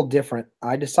to be a little different.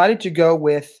 I decided to go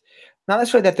with not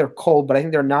necessarily that they're cold, but I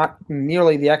think they're not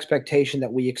nearly the expectation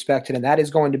that we expected, and that is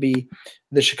going to be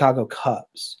the Chicago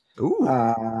Cubs. Ooh.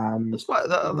 That's why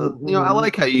I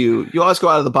like how you always go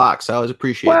out of the box. I always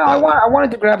appreciate that. I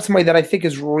wanted to grab somebody that I think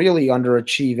is really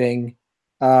underachieving.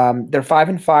 They're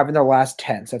 5-5 in their last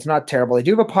 10, so it's not terrible. They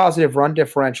do have a positive run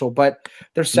differential, but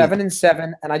they're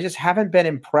 7-7, and I just haven't been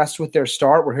impressed with their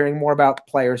start. We're hearing more about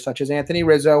players such as Anthony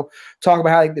Rizzo talking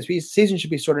about how this season should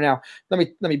be sorted out.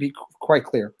 Let me be quite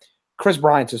clear. Chris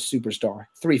Bryant's a superstar,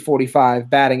 345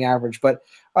 batting average, but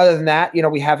other than that,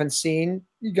 we haven't seen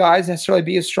you guys necessarily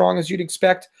be as strong as you'd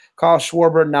expect. Kyle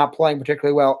Schwarber not playing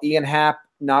particularly well. Ian Happ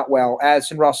not well.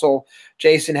 Addison Russell,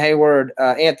 Jason Hayward,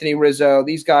 Anthony Rizzo.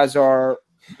 These guys are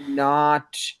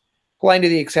not playing to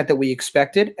the extent that we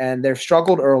expected, and they've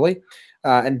struggled early.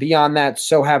 And beyond that,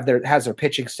 so has their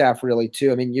pitching staff really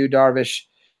too. I mean, Yu Darvish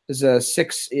is a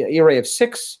ERA of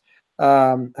 6.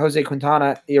 Jose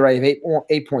Quintana, ERA of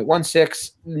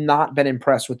 8.16. Not been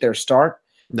impressed with their start.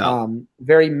 No.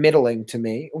 Very middling to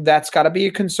me. That's got to be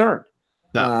a concern.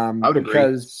 No, I would agree.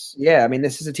 Because,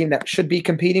 this is a team that should be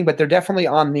competing, but they're definitely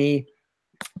on the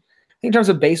 – in terms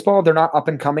of baseball, they're not up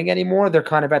and coming anymore. They're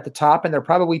kind of at the top, and they're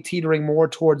probably teetering more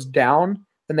towards down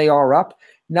than they are up.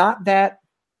 Not that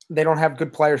they don't have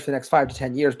good players for the next 5 to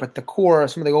 10 years, but the core,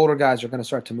 some of the older guys are going to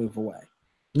start to move away.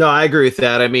 No, I agree with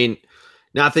that. I mean,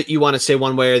 not that you want to say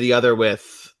one way or the other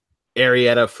with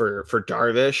Arrieta for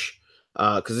Darvish,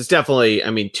 because it's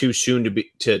definitely, too soon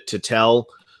to tell.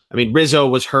 I mean, Rizzo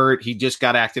was hurt. He just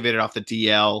got activated off the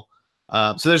DL.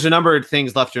 So there's a number of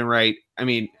things left and right. I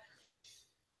mean,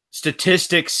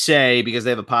 statistics say, because they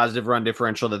have a positive run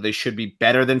differential, that they should be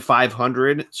better than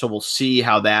 500. So we'll see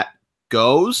how that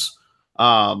goes.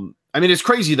 It's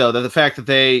crazy, though, that the fact that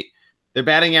their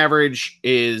batting average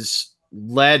is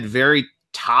led very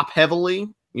top heavily.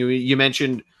 You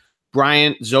mentioned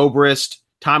Bryant, Zobrist,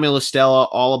 Tommy La Stella,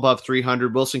 all above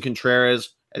 300. Wilson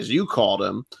Contreras, as you called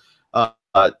him,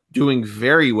 doing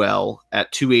very well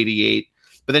at 288.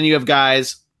 But then you have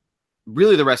guys,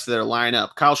 really the rest of their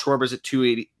lineup. Kyle Schwarber's at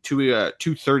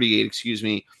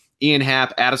 238, Ian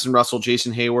Happ, Addison Russell,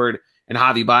 Jason Hayward, and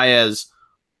Javi Baez,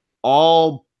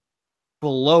 all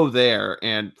below there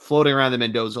and floating around the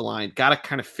Mendoza line. Got to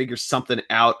kind of figure something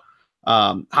out.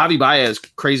 Javi Baez,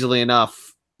 crazily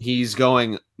enough, he's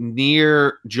going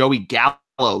near Joey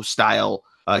Gallo style.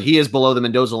 He is below the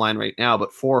Mendoza line right now,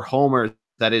 but 4 homers,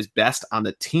 that is best on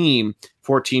the team.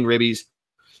 14 ribbies,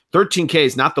 13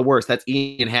 Ks, not the worst. That's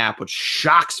Ian Happ, which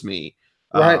shocks me.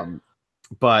 Right.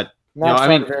 But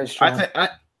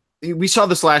we saw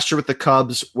this last year with the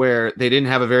Cubs, where they didn't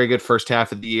have a very good first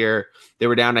half of the year. They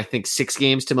were down, I think, 6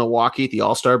 games to Milwaukee at the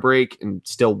All-Star break and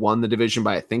still won the division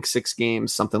by, I think, 6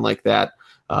 games, something like that.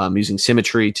 Using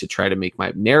symmetry to try to make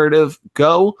my narrative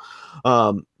go.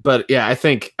 But yeah, I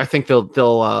think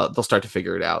they'll start to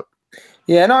figure it out.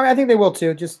 Yeah, no, I think they will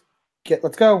too. Just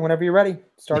let's go whenever you're ready.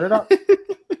 Start it up.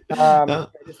 I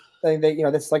just think that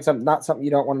that's like not something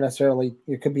you don't want to necessarily.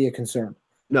 It could be a concern.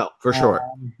 No, for sure.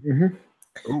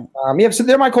 So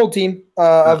they're my cold team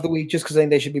of the week, just because I think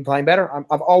they should be playing better.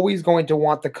 I'm always going to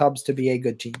want the Cubs to be a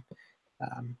good team.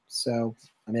 So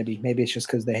maybe it's just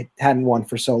because they hadn't won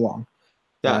for so long.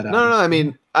 Yeah, but, no. I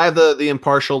mean, I have the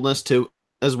impartialness too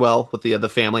as well with the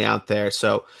family out there.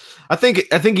 So I think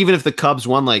even if the Cubs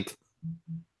won the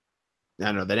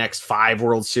next 5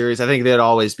 World Series, I think they'd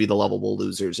always be the lovable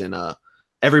losers in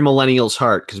every millennial's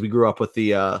heart, because we grew up with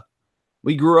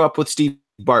Steve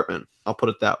Bartman. I'll put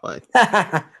it that way.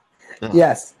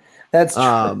 Yes, that's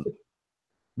true.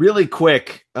 Really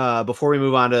quick, before we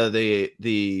move on to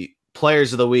the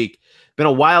players of the week, been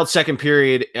a wild second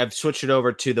period. I've switched it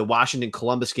over to the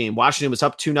Washington-Columbus game. Washington was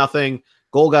up 2-0.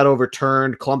 Goal got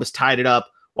overturned. Columbus tied it up.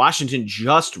 Washington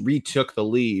just retook the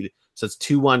lead. So it's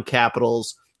 2-1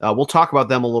 Capitals. We'll talk about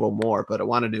them a little more, but I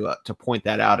wanted to point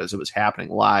that out as it was happening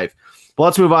live. But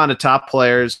let's move on to top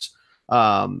players.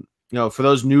 For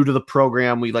those new to the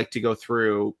program, we like to go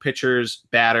through pitchers,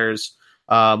 batters.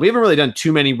 We haven't really done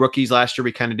too many rookies last year.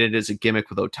 We kind of did it as a gimmick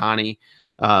with Ohtani.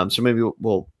 So maybe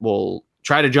we'll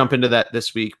try to jump into that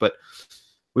this week. But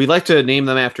we like to name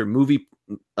them after movies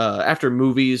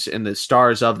and the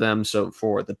stars of them. So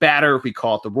for the batter, we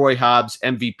call it the Roy Hobbs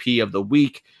MVP of the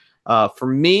week. For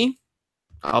me,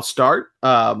 I'll start.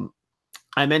 I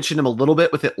mentioned him a little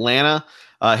bit with Atlanta.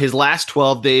 His last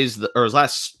 12 days, or his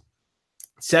last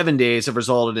 7 days, have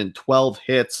resulted in 12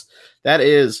 hits. That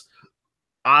is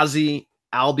Ozzy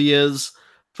Albies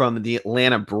from the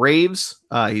Atlanta Braves.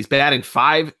 He's batting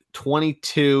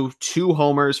 .522, 2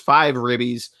 homers, 5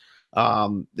 ribbies.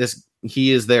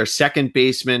 He is their second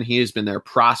baseman. He has been their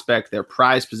prospect, their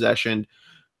prized possession,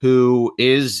 who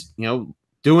is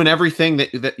doing everything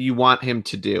that you want him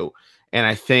to do. And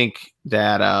I think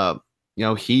that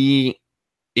he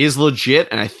is legit,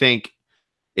 and I think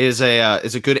is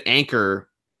a good anchor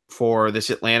for this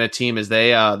Atlanta team as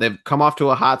they've come off to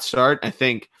a hot start. I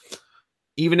think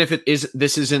even if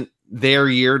this isn't their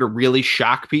year to really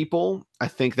shock people, I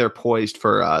think they're poised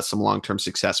for some long-term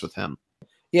success with him.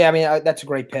 Yeah, I mean, that's a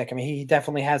great pick. I mean, he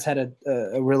definitely has had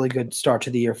a really good start to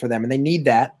the year for them, and they need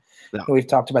that. Yeah. We've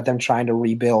talked about them trying to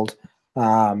rebuild.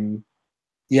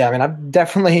 Yeah, I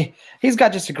mean, he's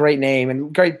got just a great name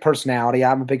and great personality.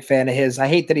 I'm a big fan of his. I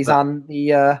hate that he's on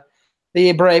the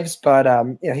Braves,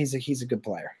 but he's a good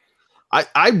player.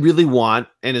 I really want,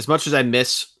 and as much as I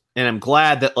miss, and I'm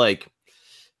glad that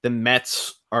the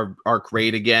Mets are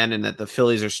great again, and that the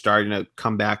Phillies are starting to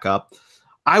come back up.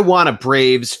 I want a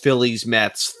Braves, Phillies,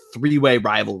 Mets 3-way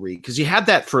rivalry, because you had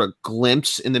that for a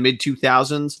glimpse in the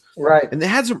mid-2000s. Right. And it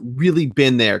hasn't really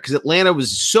been there because Atlanta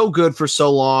was so good for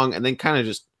so long and then kind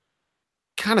of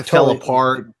fell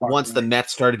apart once the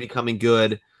Mets started becoming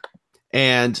good.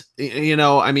 And,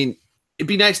 I mean, it'd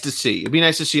be nice to see. It'd be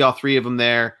nice to see all three of them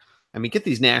there. I mean, get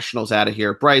these Nationals out of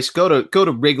here. Bryce, go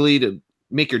to Wrigley to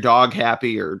make your dog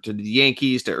happy, or to the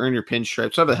Yankees to earn your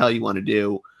pinstripes, whatever the hell you want to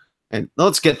do. And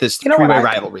let's get this three-way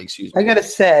rivalry. Excuse me. I gotta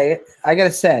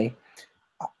say,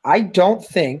 I don't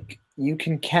think you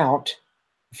can count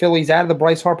Phillies out of the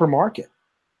Bryce Harper market.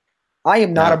 I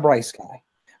am not a Bryce guy,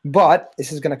 but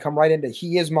this is going to come right into.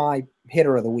 He is my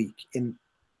hitter of the week.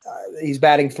 He's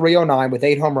batting .309 with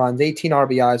 8 home runs, 18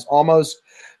 RBIs, almost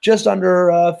just under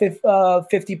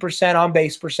 50% on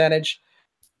base percentage,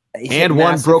 and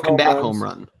one broken back home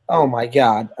run. Oh my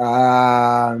God!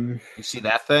 You see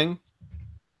that thing?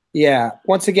 Yeah.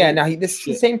 Once again, now this is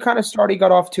the same kind of start he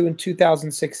got off to in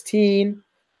 2016,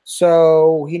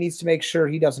 so he needs to make sure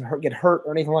he doesn't get hurt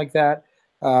or anything like that.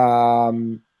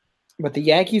 But the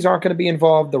Yankees aren't going to be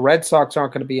involved. The Red Sox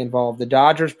aren't going to be involved. The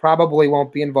Dodgers probably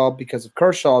won't be involved because of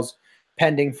Kershaw's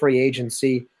pending free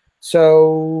agency.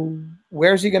 So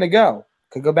where's he going to go?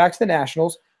 Could go back to the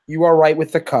Nationals. You are right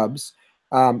with the Cubs.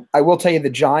 I will tell you the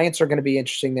Giants are going to be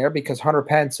interesting there because Hunter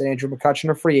Pence and Andrew McCutchen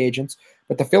are free agents.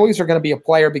 But the Phillies are going to be a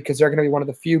player because they're going to be one of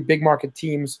the few big market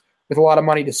teams with a lot of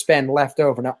money to spend left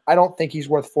over. Now, I don't think he's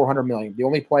worth $400 million. The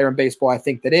only player in baseball I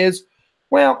think that is,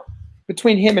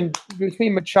 between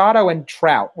Machado and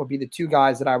Trout would be the two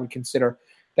guys that I would consider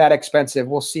that expensive.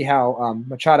 We'll see how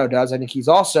Machado does. I think he's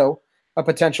also a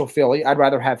potential Philly. I'd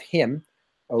rather have him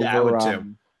over. Yeah, I would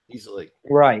too. Easily.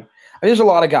 Right. I mean, there's a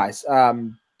lot of guys.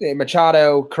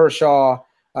 Machado, Kershaw,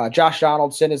 Josh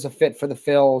Donaldson is a fit for the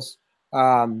Phils.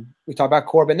 We talk about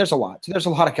Corbin. There's a lot. So there's a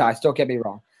lot of guys. Don't get me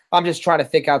wrong. I'm just trying to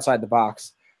think outside the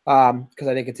box because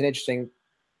I think it's an interesting,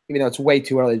 even though it's way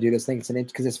too early to do this, I think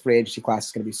it's because this free agency class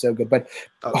is going to be so good. But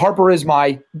Harper is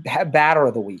my batter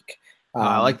of the week.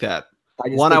 I like that.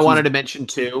 I wanted to mention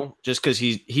too, just because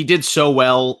he did so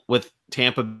well with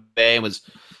Tampa Bay and was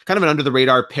kind of an under the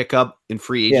radar pickup in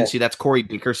free agency. Yeah. That's Corey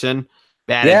Dickerson,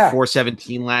 batted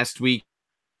 .417 last week.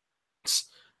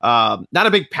 Not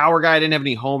a big power guy. Didn't have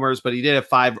any homers, but he did have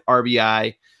 5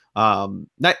 RBI.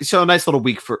 So a nice little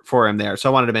week for him there. So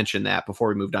I wanted to mention that before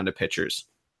we moved on to pitchers.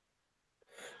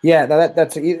 Yeah,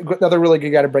 that's another really good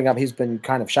guy to bring up. He's been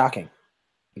kind of shocking.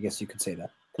 I guess you could say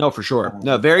that. No, for sure.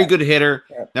 No, very good hitter.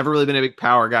 Yeah. Never really been a big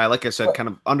power guy. Like I said, kind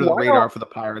of under the radar for the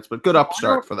Pirates, but good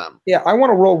upstart for them. Yeah, I want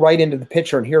to roll right into the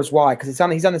pitcher, and here's why. Because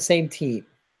he's on the same team.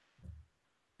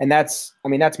 And that's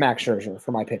Max Scherzer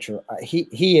for my pitcher.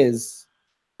 He is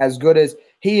as good as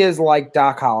 – he is like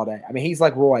Doc Holliday. I mean, he's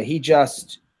like Roy. He's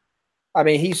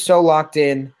so locked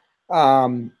in.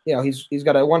 He's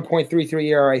got a 1.33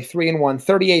 ERA, 3-1,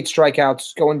 38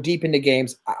 strikeouts, going deep into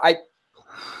games. I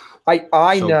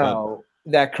know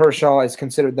that Kershaw is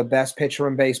considered the best pitcher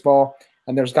in baseball,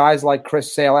 and there's guys like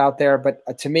Chris Sale out there,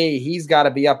 but to me, he's got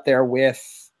to be up there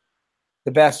with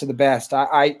the best of the best.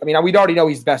 I mean, we'd already know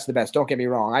he's the best of the best. Don't get me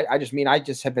wrong. I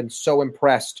just have been so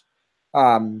impressed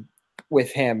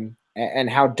with him and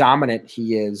how dominant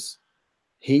he is.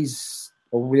 He's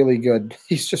just really good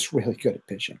at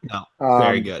pitching. No,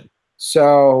 very good.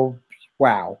 So,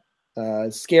 wow.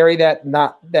 Scary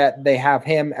that they have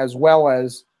him as well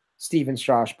as Steven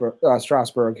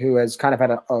Strasburg, who has kind of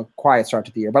had a quiet start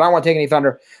to the year. But I don't want to take any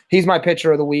thunder. He's my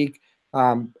pitcher of the week,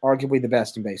 arguably the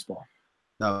best in baseball.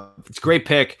 No, it's a great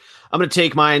pick. I'm going to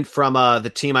take mine from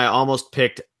the team I almost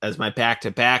picked as my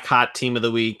back-to-back hot team of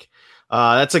the week.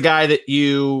 That's a guy that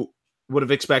you would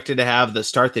have expected to have the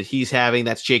start that he's having.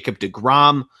 That's Jacob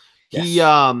deGrom. Yes. He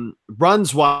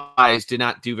runs-wise did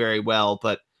not do very well,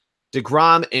 but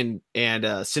deGrom and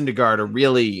Syndergaard are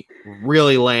really,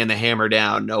 really laying the hammer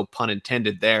down. No pun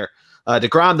intended there.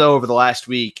 deGrom, though, over the last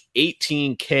week,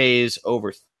 18 Ks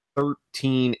over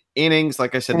 13 innings.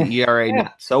 Like I said, the ERA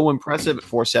not so impressive at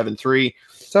 4.73.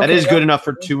 That is good enough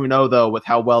for 2-0, though, with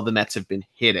how well the Mets have been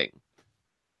hitting.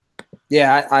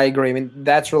 Yeah, I agree. I mean,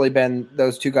 that's really been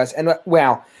those two guys. And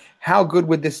wow, how good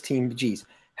would this team be?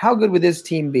 How good would this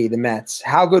team be, the Mets?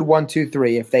 How good 1, 2,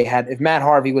 3 if Matt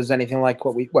Harvey was anything like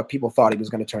what people thought he was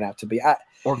going to turn out to be?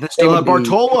 Or if they still had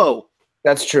Bartolo.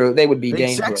 That's true. They would be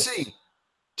dangerous. Sexy.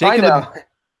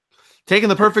 Taking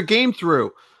the perfect game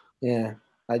through. Yeah.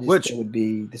 It would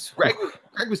be this. Greg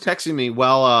was texting me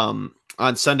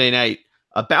on Sunday night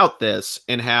about this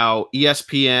and how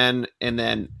ESPN and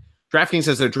then DraftKings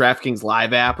has their DraftKings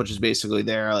Live app, which is basically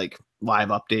their like live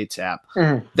updates app.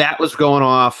 Mm-hmm. That was going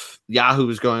off. Yahoo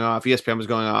was going off. ESPN was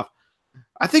going off.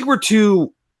 I think we're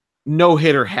too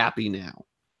no-hitter happy now.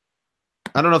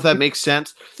 I don't know if that makes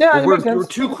sense. Yeah, we're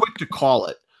too quick to call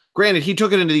it. Granted, he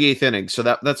took it into the 8th inning, so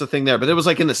that's a thing there. But it was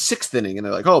like in the 6th inning, and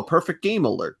they're like, "Oh, perfect game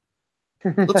alert."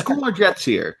 Let's cool our jets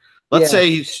here. Let's say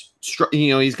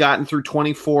he's gotten through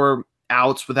 24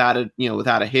 outs without a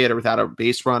hit or without a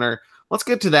base runner. Let's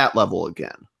get to that level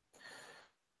again.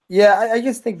 Yeah, I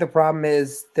just think the problem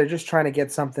is they're just trying to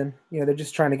get something. They're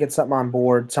just trying to get something on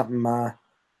board, something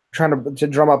trying to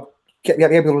drum up, get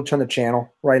people to turn the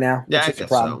channel right now. Yeah, I guess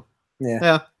so.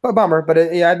 Yeah. But bummer, but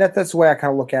that's the way I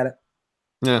kind of look at it.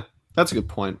 Yeah, that's a good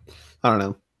point. I don't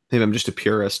know. Maybe I'm just a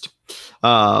purist.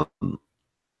 Yeah,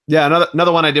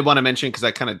 another one I did want to mention because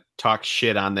I kind of talked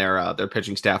shit on their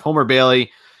pitching staff. Homer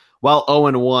Bailey,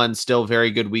 0-1, still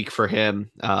very good week for him.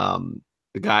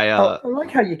 The guy. I like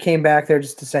how you came back there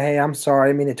just to say, "Hey, I'm sorry.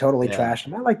 I mean to totally trash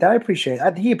him." I like that. I appreciate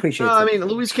it. He appreciates it. I mean,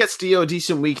 Luis Castillo, a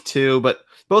decent week too, but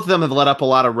both of them have let up a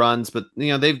lot of runs. But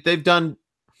they've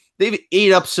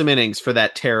ate up some innings for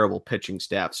that terrible pitching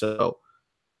staff. So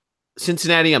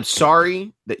Cincinnati, I'm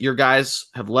sorry that your guys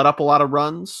have let up a lot of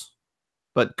runs,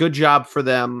 but good job for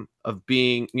them of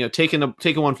being taking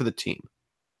one for the team.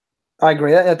 I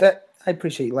agree. That I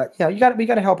appreciate you. We got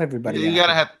to help everybody. You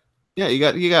got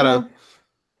to.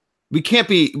 We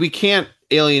can't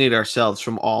alienate ourselves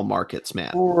from all markets,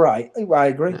 man. Right. I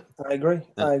agree.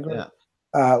 Yeah.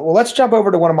 Well, let's jump over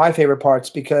to one of my favorite parts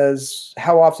because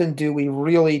how often do we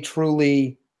really,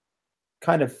 truly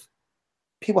kind of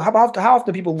people, how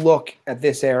often people look at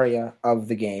this area of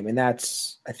the game? And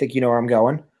that's, I think you know where I'm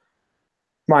going.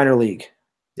 Minor league.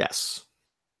 Yes.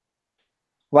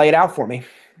 Lay it out for me.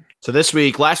 So last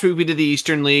week we did the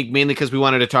Eastern League, mainly because we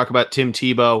wanted to talk about Tim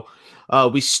Tebow.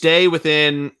 We stay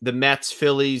within the Mets,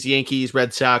 Phillies, Yankees,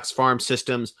 Red Sox, farm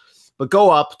systems, but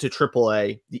go up to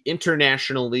AAA, the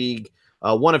International League,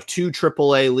 one of 2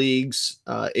 AAA leagues,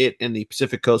 it and the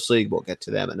Pacific Coast League. We'll get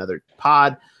to them another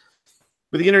pod.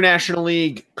 But the International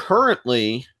League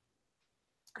currently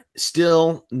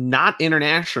still not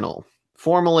international.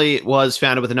 Formerly it was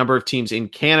founded with a number of teams in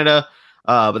Canada,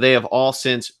 but they have all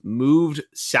since moved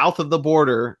south of the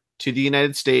border to the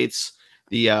United States.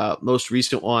 The most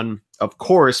recent one, of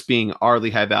course, being our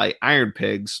Lehigh Valley Iron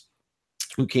Pigs,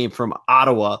 who came from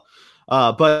Ottawa.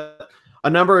 But a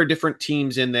number of different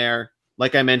teams in there.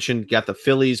 Like I mentioned, got the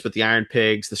Phillies with the Iron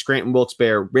Pigs, the Scranton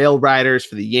Wilkes-Barre Rail Riders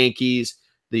for the Yankees,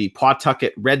 the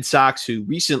Pawtucket Red Sox, who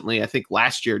recently, I think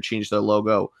last year, changed their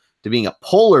logo to being a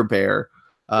polar bear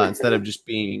instead of just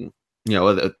being,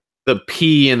 the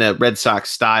P in the Red Sox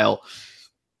style.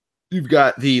 You've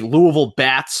got the Louisville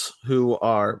Bats, who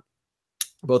are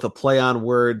both a play on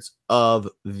words of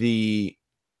the,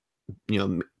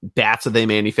 bats that they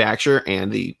manufacture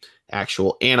and the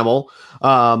actual animal.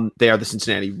 They are the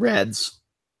Cincinnati Reds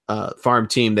farm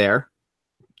team there.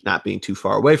 not being too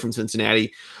far away from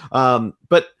Cincinnati.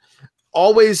 But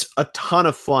always a ton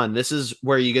of fun. This is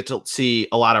where you get to see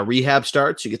a lot of rehab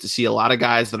starts. You get to see a lot of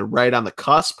guys that are right on the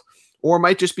cusp or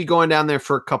might just be going down there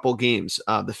for a couple games.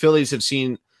 The Phillies have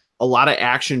seen a lot of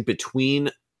action between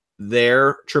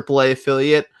their AAA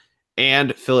affiliate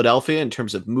and Philadelphia in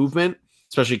terms of movement,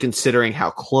 especially considering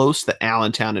how close the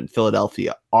Allentown and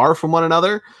Philadelphia are from one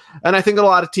another. And I think a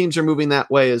lot of teams are moving that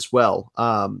way as well.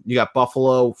 You got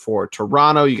Buffalo for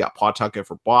Toronto. You got Pawtucket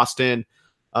for Boston.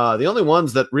 The only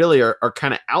ones that really are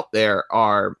kind of out there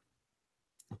are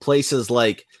places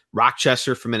like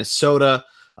Rochester for Minnesota,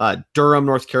 Durham,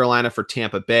 North Carolina for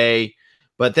Tampa Bay.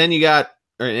 But then you got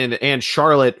and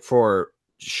Charlotte for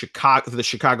Chicago, for the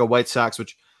Chicago White Sox,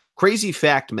 which crazy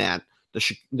fact, Matt,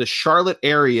 the Charlotte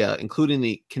area, including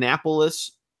the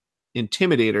Kannapolis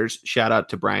Intimidators, shout out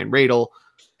to Brian Radel,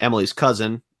 Emily's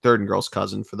cousin, third and girl's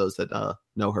cousin, for those that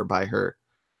know her by her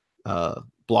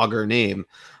blogger name.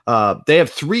 They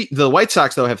have the White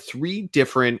Sox, though, have 3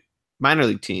 different minor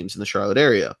league teams in the Charlotte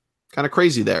area. Kind of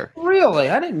crazy there. Really?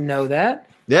 I didn't know that.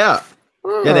 Yeah.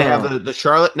 Yeah, they have the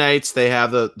Charlotte Knights. They have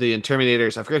the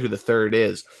Intimidators. I forget who the third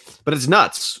is, but it's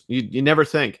nuts. You never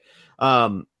think.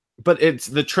 But it's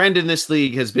the trend in this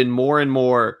league has been more and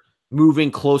more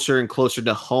moving closer and closer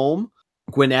to home.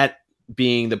 Gwinnett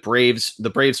being the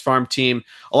Braves farm team.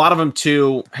 A lot of them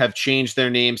too have changed their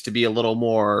names to be a little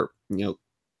more,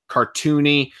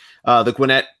 cartoony. The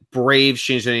Gwinnett Braves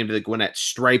changed their name to the Gwinnett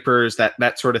Stripers,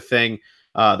 that sort of thing.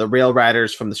 The Rail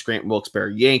Riders from the Scranton Wilkes-Barre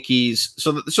Yankees.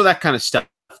 So that kind of stuff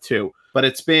too. But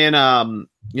it's been,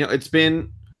 it's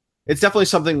definitely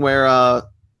something where,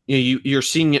 you're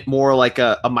seeing it more like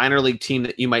a minor league team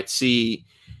that you might see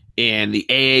in the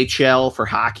AHL for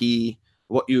hockey,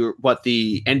 what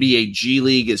the NBA G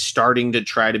League is starting to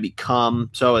try to become.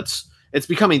 So it's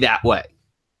becoming that way.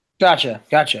 Gotcha.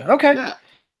 Okay.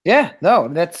 Yeah. No,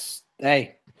 that's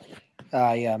hey.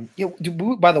 By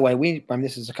the way,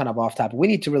 this is kind of off topic. We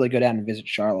need to really go down and visit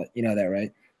Charlotte. You know that,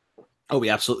 right? Oh, we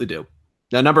absolutely do.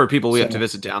 The number of people we have to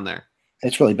visit down there.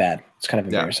 It's really bad. It's kind of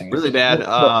embarrassing. Yeah, really bad.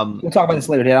 We'll talk about this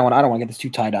later. I don't want to get this too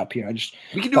tied up here.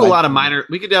 We could do a lot of minor.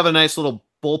 We could have a nice little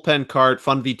bullpen cart,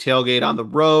 fun V tailgate on the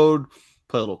road,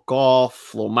 play a little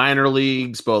golf, little minor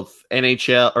leagues, both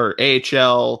NHL or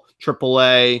AHL,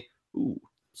 AAA. Ooh,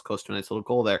 it's close to a nice little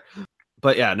goal there.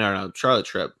 But yeah, no, Charlotte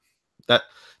trip.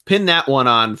 Pin that one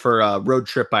on for road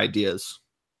trip ideas.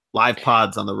 Live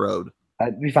pods on the road.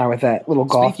 I'd be fine with that. Little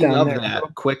golf Speaking down of there.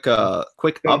 Quick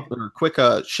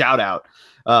shout out.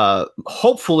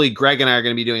 Hopefully Greg and I are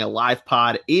going to be doing a live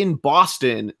pod in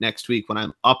Boston next week when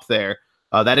I'm up there.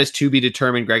 That is to be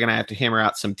determined. Greg and I have to hammer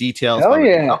out some details. Hell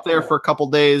yeah. Up there for a couple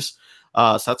days.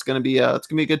 So that's going to be a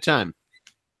good time.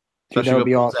 Dude, that would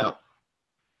be awesome.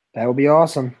 That would be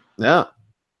awesome. Yeah.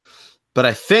 But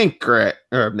I think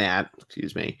Matt,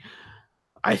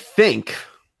 I think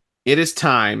it is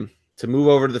time to move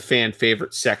over to the fan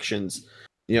favorite sections.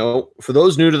 For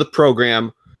those new to the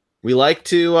program, we like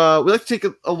to take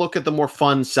a look at the more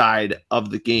fun side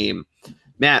of the game.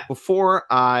 Matt, before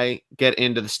I get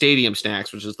into the stadium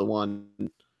snacks, which is the one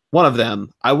of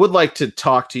them, I would like to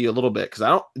talk to you a little bit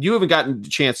because you haven't gotten the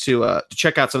chance to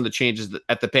check out some of the changes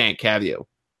at the bank, have you?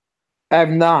 I have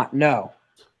not. No.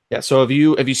 Yeah. So have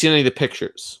you seen any of the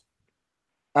pictures?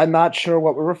 I'm not sure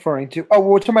what we're referring to. Oh,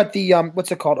 we're talking about the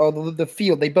what's it called? Oh, the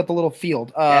field. They built the little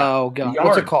field. Oh god,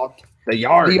 what's it called? The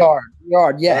yard. The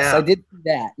yard. Yes, yeah. I did see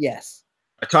that. Yes.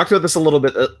 I talked about this a little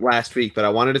bit last week, but I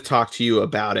wanted to talk to you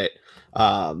about it.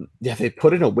 They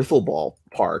put in a wiffle ball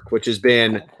park, which has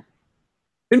been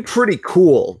pretty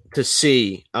cool to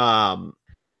see.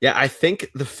 I think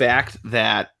the fact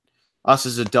that us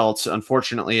as adults,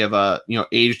 unfortunately, have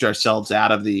aged ourselves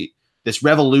out of this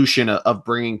revolution of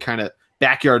bringing kind of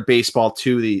backyard baseball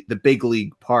to the big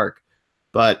league park.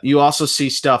 But you also see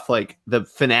stuff like the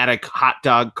Fanatic hot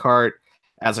dog cart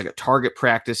as like a target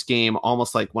practice game,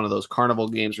 almost like one of those carnival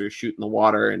games where you're shooting the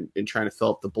water and trying to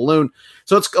fill up the balloon.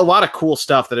 So it's a lot of cool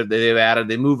stuff that they've added.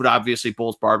 They moved, obviously,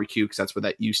 Bull's Barbecue because that's where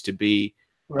that used to be.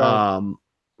 Right.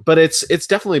 But it's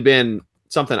definitely been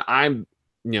something I'm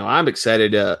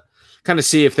excited to kind of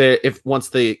see if once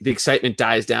the excitement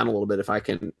dies down a little bit, if I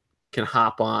can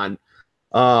hop on.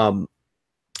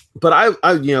 But I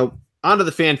onto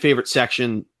the fan favorite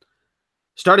section,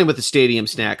 starting with the stadium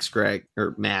snacks, Greg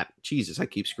or Matt. Jesus, I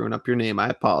keep screwing up your name. I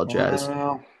apologize.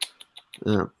 Yeah.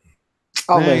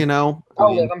 I'll live.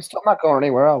 I'm not going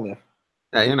anywhere. I'll live.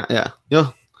 Yeah, you're not. Yeah,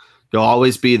 you'll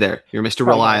always be there. You're Mr.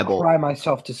 Reliable. I'll cry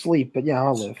myself to sleep, but yeah,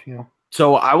 I'll live.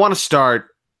 So I want to start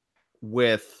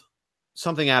with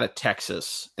something out of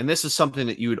Texas, and this is something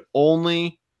that you would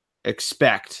only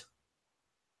expect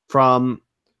from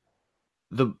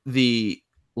the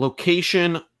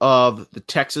location of the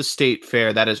Texas State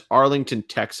Fair, that is Arlington,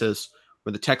 Texas,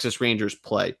 where the Texas Rangers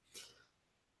play.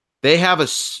 They have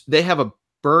a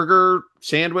burger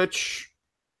sandwich.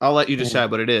 I'll let you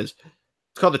decide what it is.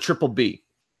 It's called the Triple B.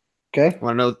 Okay. I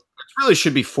want to know. It really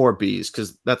should be 4 Bs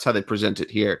because that's how they present it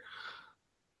here.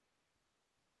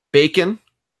 Bacon,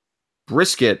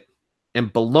 brisket,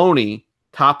 and bologna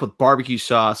topped with barbecue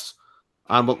sauce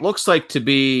on what looks like to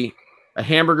be a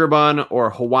hamburger bun or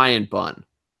a Hawaiian bun.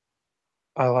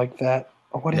 I like that.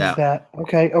 What is that?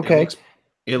 Okay.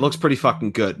 It looks pretty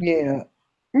fucking good. Yeah.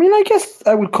 I mean, I guess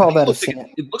I would call that a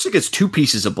sandwich. It looks like it's 2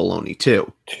 pieces of bologna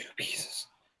too. 2 pieces.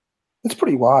 That's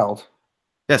pretty wild.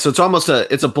 Yeah, so it's almost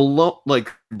it's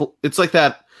like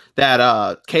that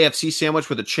KFC sandwich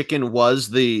where the chicken was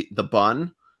the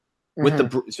bun with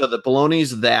the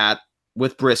bologna's that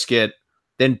with brisket,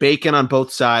 then bacon on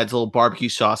both sides, a little barbecue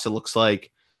sauce. It looks like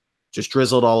just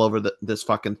drizzled all over this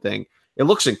fucking thing. It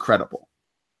looks incredible.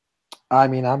 I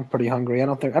mean, I'm pretty hungry. I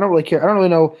don't really care. I don't really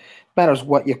know. It matters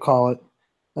what you call it,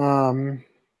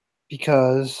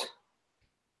 because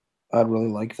I'd really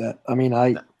like that. I mean,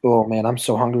 oh man, I'm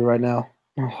so hungry right now.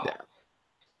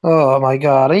 Oh my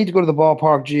god, I need to go to the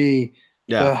ballpark. Gee,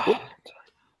 yeah.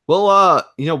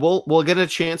 We'll get a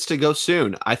chance to go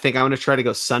soon. I think I'm going to try to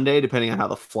go Sunday, depending on how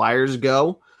the Flyers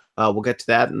go. We'll get to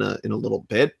that in a little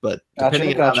bit, but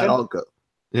depending on how that all goes,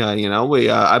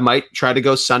 I might try to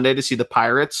go Sunday to see the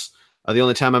Pirates. The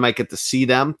only time I might get to see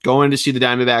them, going to see the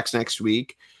Diamondbacks next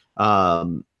week.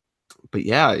 But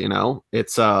yeah,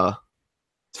 it's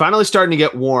finally starting to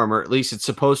get warm, or at least it's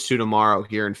supposed to tomorrow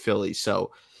here in Philly.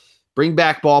 So bring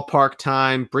back ballpark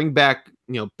time, bring back,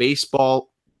 baseball,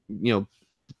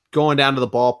 going down to the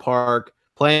ballpark,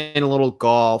 playing a little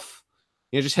golf,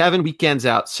 just having weekends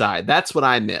outside. That's what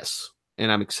I miss, and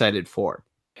I'm excited for.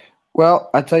 Well,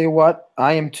 I tell you what,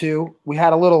 I am too. We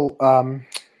had a little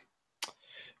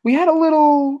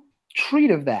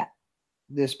treat of that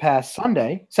this past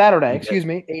Saturday,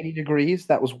 80 degrees.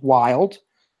 That was wild.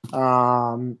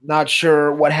 Not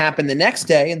sure what happened the next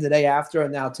day and the day after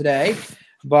and now today,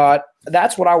 but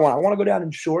that's what I want. I want to go down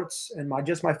in shorts and my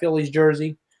Phillies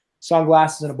jersey,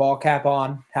 sunglasses and a ball cap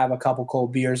on, have a couple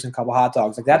cold beers and a couple hot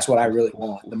dogs. Like, that's what I really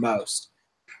want the most.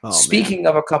 Speaking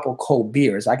of a couple cold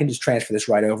beers, I can just transfer this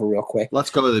right over real quick. Let's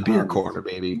go to the beer corner,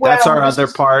 baby. That's our other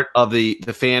part of the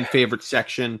fan favorite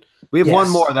section. We have one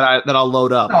more that I'll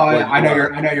load up. Oh, I know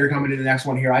you're coming to the next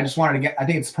one here. I just wanted to I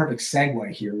think it's a perfect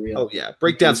segue here, really. Oh yeah,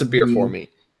 break down some beer for me.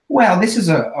 Well, this is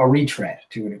a retread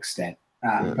to an extent,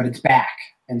 but it's back.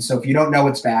 And so if you don't know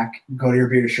it's back, go to your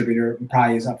beer distributor. It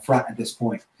probably is up front at this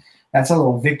point. That's a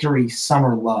little Victory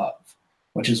Summer Love,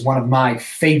 which is one of my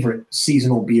favorite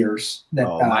seasonal beers.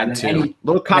 Mine too. A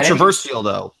little controversial,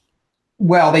 though.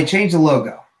 Well, they changed the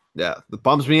logo. Yeah, it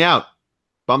bums me out.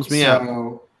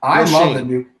 So I love the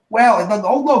new. Well, the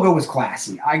old logo was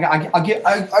classy.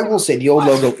 I will say the old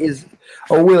logo is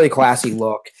a really classy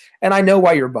look, and I know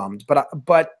why you're bummed, but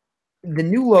the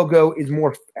new logo is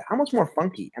almost more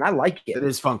funky, and I like it. It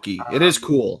is funky. It is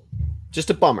cool. Just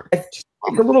a bummer. It's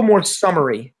a little more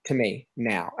summery to me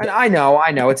now. And I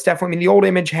know. It's definitely, the old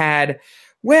image had,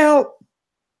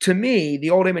 to me, the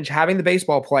old image having the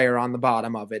baseball player on the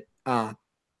bottom of it,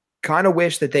 kind of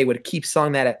wish that they would keep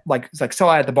selling that at,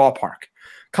 sell it at the ballpark.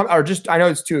 I know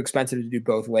it's too expensive to do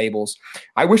both labels.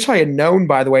 I wish I had known,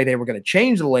 by the way, they were going to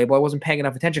change the label. I wasn't paying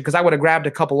enough attention because I would have grabbed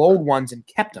a couple old ones and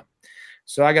kept them.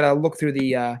 So I got to look through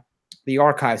the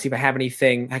archives, see if I have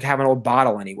anything. I have an old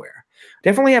bottle anywhere.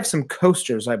 Definitely have some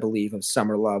coasters, I believe, of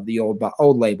Summer Love, the old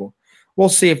label. We'll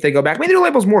see if they go back. Maybe the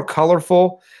label's more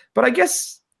colorful, but I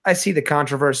guess I see the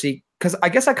controversy because I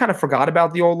guess I kind of forgot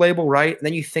about the old label, right? And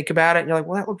then you think about it, and you're like,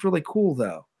 well, that looked really cool,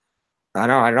 though. I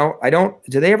don't.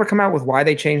 Did they ever come out with why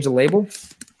they changed the label?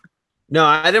 No,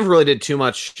 I never really did too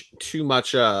much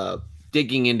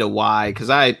digging into why, because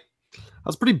I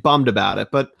was pretty bummed about it.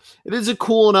 But it is a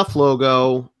cool enough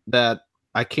logo that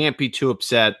I can't be too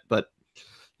upset. But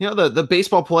the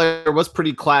baseball player was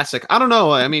pretty classic. I don't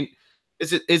know. I mean,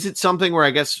 is it something where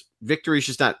I guess Victory's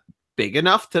just not big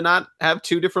enough to not have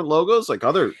two different logos like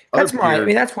other? That's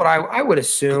what I would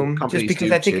assume. Just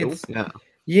because I think it's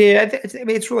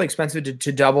it's really expensive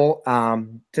to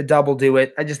double do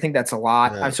it. I just think that's a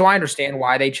lot. Yeah. So I understand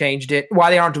why they changed it. Why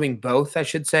they aren't doing both, I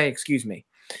should say. Excuse me.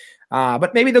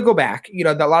 But maybe they'll go back. A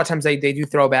lot of times they do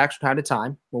throwbacks from time to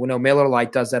time. Well, we know Miller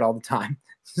Lite does that all the time.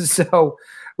 So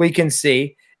we can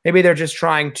see. Maybe they're just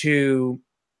trying to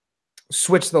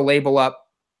switch the label up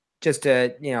just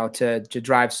to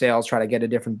drive sales, try to get a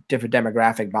different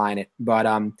demographic buying it. But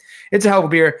it's a hell of a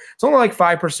beer. It's only like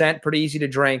 5%, pretty easy to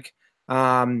drink.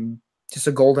 just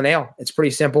a golden ale. It's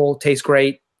pretty simple, tastes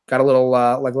great, got a little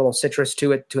like a little citrus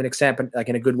to it to an extent, but like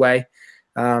in a good way.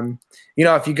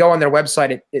 If you go on their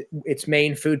website, its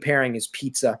main food pairing is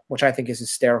pizza, which I think is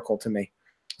hysterical to me.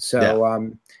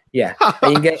 So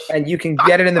and you can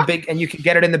get it in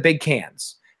the big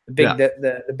cans.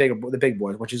 The big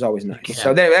boys, which is always nice. Yeah.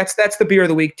 So that's the beer of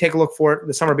the week. Take a look for it.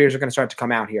 The summer beers are going to start to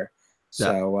come out here.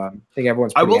 So I think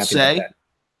everyone's pretty happy about that.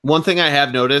 One thing I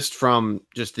have noticed from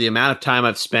just the amount of time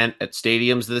I've spent at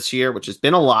stadiums this year, which has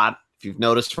been a lot, if you've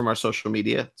noticed from our social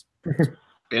media, it's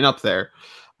been up there.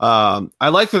 I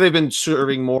like that they've been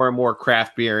serving more and more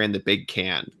craft beer in the big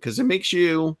can because it makes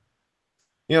it's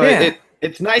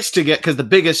nice to get, because the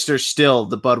biggest are still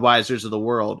the Budweisers of the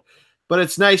world. But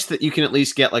it's nice that you can at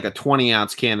least get like a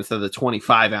 20-ounce can instead of the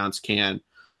 25-ounce can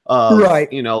of,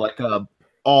 like a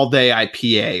all-day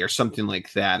IPA or something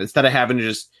like that, instead of having to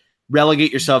just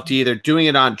relegate yourself to either doing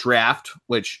it on draft,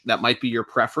 which that might be your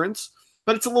preference,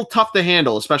 but it's a little tough to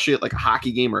handle, especially at like a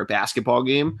hockey game or a basketball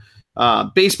game.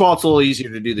 Baseball, it's a little easier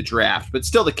to do the draft, but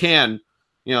still the can,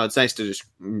 it's nice to just,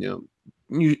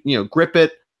 grip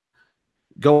it,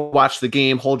 go watch the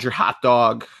game, hold your hot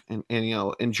dog, and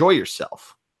enjoy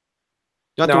yourself.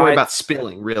 You don't have to worry about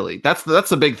spilling, really. That's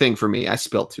the big thing for me. I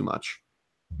spill too much.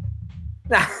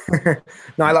 No,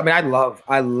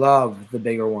 I love the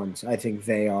bigger ones. I think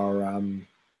they are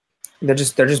they're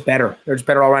just better. They're just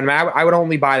better all around. I would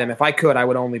only buy them if I could. I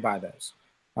would only buy those.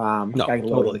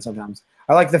 Totally. Sometimes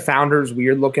I like the Founders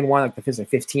weird looking one, like the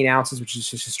 15 ounces, which is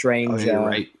just a strange. Oh, you're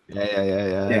right.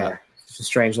 Yeah. It's just a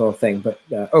strange little thing, but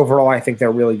overall, I think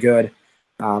they're really good.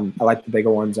 I like the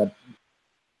bigger ones.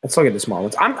 Let's look at the small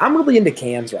ones. I'm really into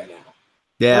cans right now.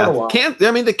 Yeah,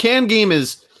 the can game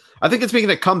is. I think it's making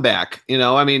a comeback.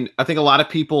 I think a lot of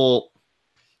people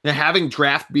having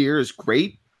draft beer is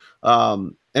great.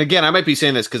 And again, I might be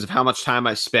saying this because of how much time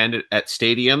I spend at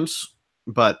stadiums,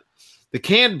 but the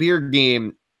canned beer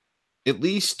game, at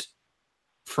least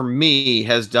for me,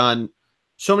 has done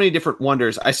so many different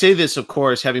wonders. I say this, of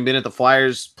course, having been at the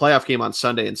Flyers playoff game on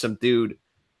Sunday, and some dude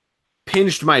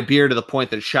pinged my beer to the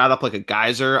point that it shot up like a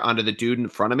geyser onto the dude in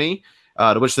front of me,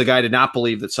 to which the guy did not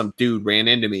believe that some dude ran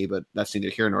into me, but that's neither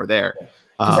here nor there.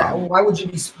 Why would you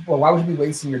be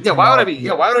wasting your time?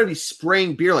 Yeah, why would I be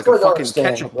spraying beer like a fucking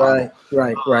ketchup bottle?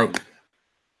 Right.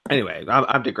 Anyway,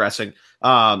 I'm digressing. No,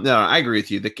 I agree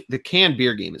with you. The canned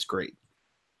beer game is great.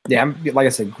 Yeah, like I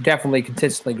said, definitely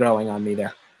consistently growing on me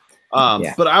there.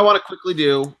 But I want to quickly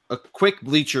do a quick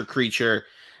Bleacher Creature.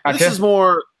 Gotcha. This is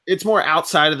more. It's more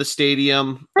outside of the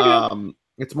stadium.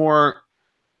 It's more,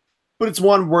 but it's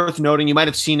one worth noting. You might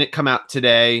have seen it come out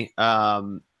today.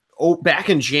 Back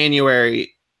in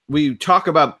January, we talk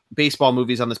about baseball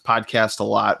movies on this podcast a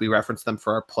lot. We reference them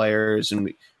for our players,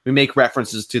 and we make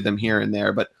references to them here and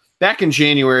there. But back in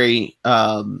January,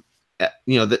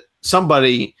 that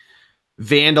somebody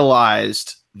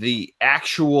vandalized the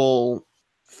actual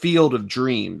Field of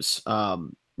Dreams,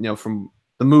 from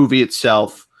the movie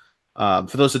itself.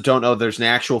 For those that don't know, there's an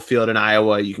actual field in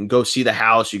Iowa. You can go see the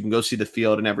house. You can go see the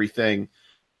field and everything.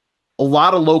 A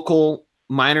lot of local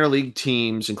minor league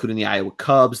teams, including the Iowa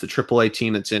Cubs, the AAA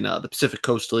team that's in the Pacific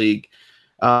Coast League,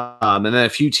 and then a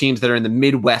few teams that are in the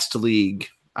Midwest League,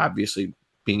 obviously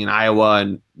being in Iowa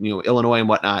and Illinois and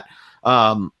whatnot.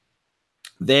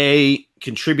 They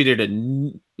contributed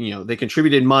they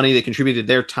contributed money. They contributed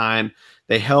their time.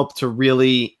 They helped to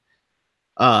really,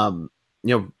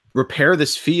 repair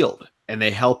this field, and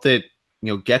they helped it,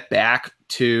 get back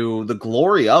to the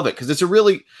glory of it. Cause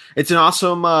it's an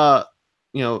awesome,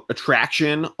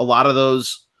 attraction. A lot of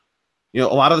those, a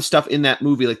lot of the stuff in that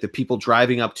movie, like the people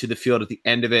driving up to the field at the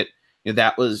end of it,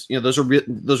 that was, those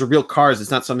are real cars.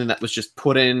 It's not something that was just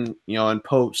put in, in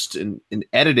post and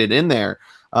edited in there.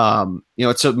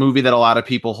 It's a movie that a lot of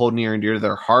people hold near and dear to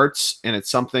their hearts. And it's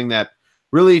something that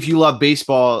really, if you love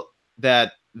baseball,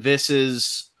 that this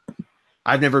is,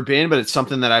 I've never been, but it's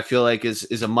something that I feel like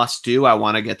is a must do. I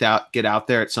want to get out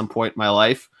there at some point in my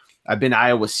life. I've been to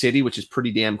Iowa City, which is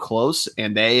pretty damn close.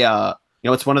 And they,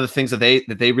 it's one of the things that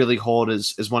they really hold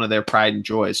as one of their pride and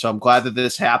joy. So I'm glad that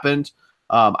this happened.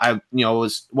 I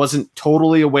wasn't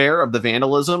totally aware of the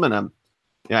vandalism, and I'm,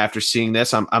 after seeing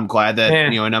this, I'm glad that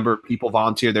a number of people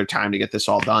volunteered their time to get this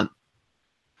all done.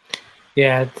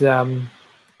 Yeah,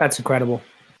 that's incredible.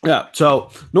 Yeah.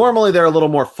 So normally they're a little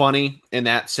more funny in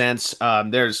that sense.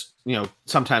 There's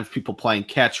sometimes people playing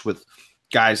catch with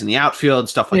guys in the outfield and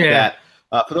stuff like that.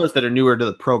 For those that are newer to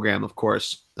the program, of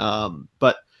course.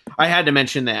 But I had to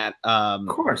mention that. Of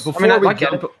course.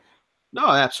 No,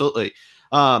 absolutely.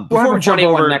 We'll have a funny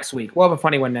one next week. We'll have a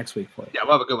funny one next week for you. Yeah,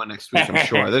 we'll have a good one next week, I'm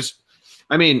sure.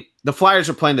 The Flyers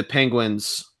are playing the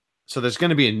Penguins So there's going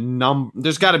to be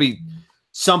there's got to be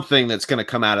something that's going to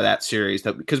come out of that series,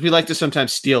 that because we like to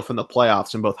sometimes steal from the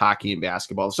playoffs in both hockey and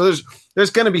basketball. So there's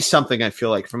going to be something, I feel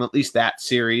like, from at least that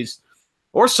series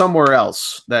or somewhere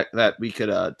else that we could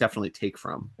definitely take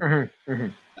from. Mm-hmm, mm-hmm.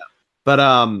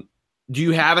 But do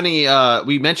you have any?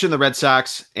 We mentioned the Red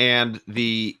Sox and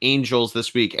the Angels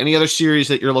this week. Any other series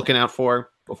that you're looking out for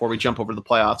before we jump over to the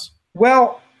playoffs?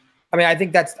 Well, I mean, I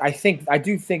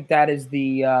do think that is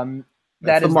the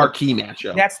that's the marquee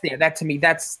matchup. That to me,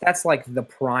 that's like the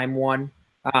prime one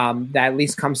that at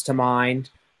least comes to mind.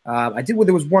 There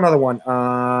was one other one.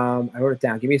 I wrote it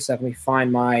down. Give me a second. Let me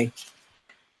find my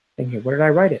thing here. Where did I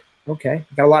write it? Okay,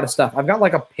 got a lot of stuff. I've got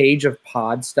like a page of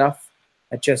pod stuff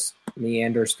that just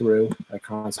meanders through a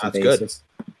constant basis.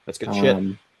 That's good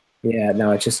shit. Yeah, no,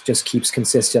 it just keeps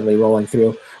consistently rolling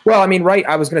through. Well, I mean,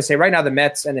 I was going to say right now the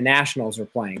Mets and the Nationals are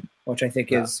playing, which I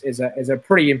think is a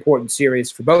pretty important series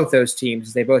for both those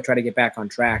teams. They both try to get back on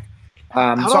track.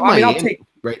 I'll take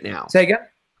right now. Say again.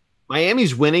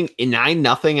 Miami's winning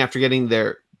 9-0 after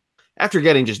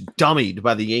getting just dummied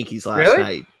by the Yankees last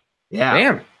night. Yeah,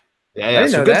 damn. Yeah.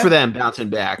 So good for them bouncing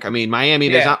back. I mean, Miami.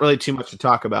 There's not really too much to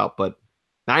talk about, but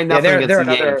 9-0 against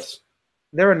the Yankees.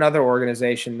 They're another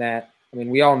organization that. I mean,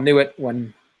 we all knew it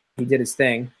when he did his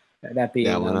thing, that being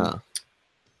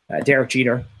Derek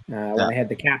Jeter, when they had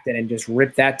the captain and just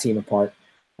ripped that team apart.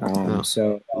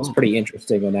 So that was pretty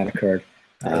interesting when that occurred.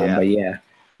 But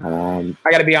I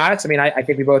got to be honest. I mean, I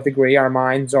think we both agree our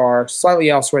minds are slightly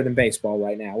elsewhere than baseball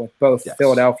right now, with both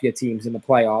Philadelphia teams in the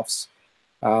playoffs,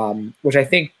 which I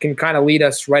think can kind of lead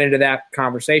us right into that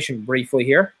conversation briefly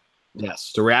here.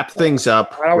 Yes, to wrap things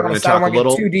up, I don't want to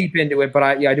get too deep into it, but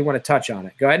I do want to touch on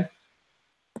it. Go ahead.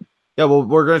 Yeah, well,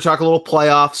 we're going to talk a little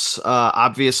playoffs.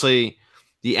 Obviously,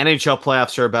 the NHL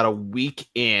playoffs are about a week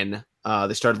in.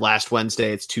 They started last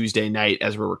Wednesday. It's Tuesday night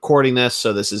as we're recording this,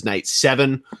 so this is night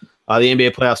 7. The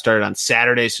NBA playoffs started on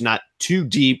Saturday, so not too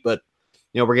deep, but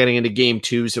we're getting into game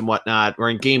 2s and whatnot. We're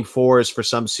in game 4s for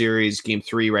some series, game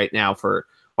 3 right now for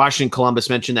Washington Columbus.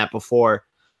 Mentioned that before.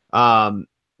 I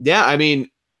mean,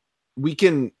 we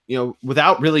can,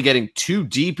 without really getting too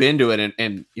deep into it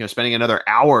and spending another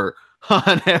hour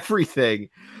on everything.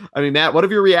 I mean, Matt, what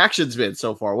have your reactions been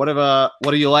so far? What have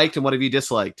you liked and what have you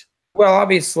disliked? Well,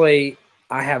 obviously,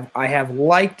 I have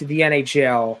liked the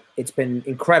NHL. It's been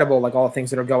incredible, like all the things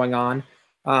that are going on.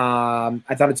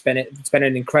 I thought it's been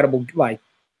an incredible like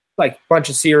bunch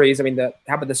of series. I mean, how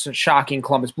about this shocking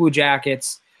Columbus Blue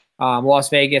Jackets, Las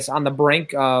Vegas on the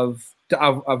brink of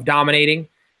dominating,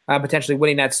 potentially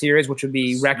winning that series, which would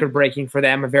be record breaking for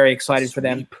them. I'm very excited for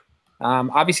them.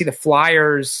 Obviously, the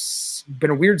Flyers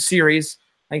been a weird series.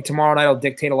 I think tomorrow night will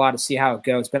dictate a lot to see how it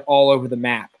goes. It's been all over the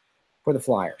map for the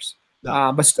Flyers,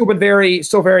 but still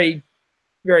very,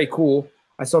 very cool.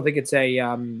 I still think it's I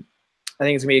think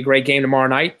it's gonna be a great game tomorrow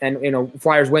night, and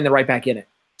Flyers win, they're right back in it.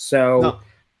 So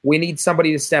we need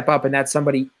somebody to step up, and that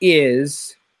somebody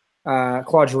is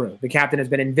Claude Giroux. The captain has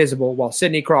been invisible while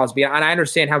Sidney Crosby, and I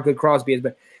understand how good Crosby is,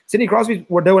 but Sidney Crosby,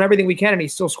 we're doing everything we can, and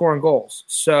he's still scoring goals.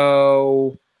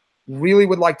 So really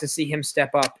would like to see him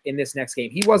step up in this next game.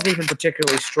 He wasn't even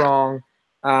particularly strong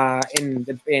in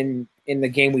the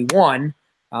game we won.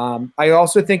 I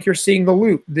also think you're seeing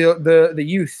the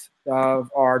youth of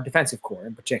our defensive core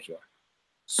in particular.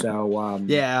 So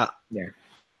the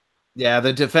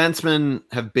defensemen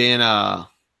have been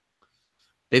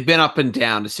they've been up and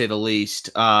down to say the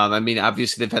least. I mean,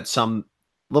 obviously they've had some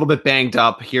a little bit banged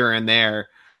up here and there.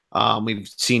 We've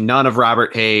seen none of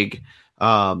Robert Haig.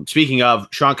 Speaking of,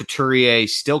 Sean Couturier,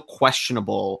 still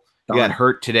questionable. He got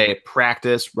hurt today at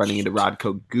practice, running into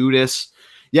Radko Gudas.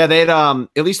 Yeah, they'd at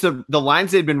least the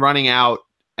lines they'd been running out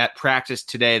at practice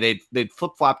today, they'd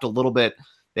flip-flopped a little bit.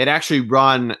 They'd actually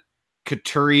run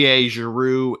Couturier,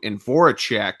 Giroux, and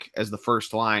Voracek as the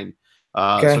first line.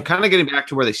 So kind of getting back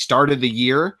to where they started the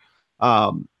year.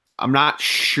 I'm not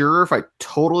sure if I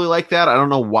totally like that. I don't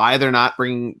know why they're not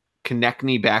bringing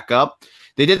Konechny back up.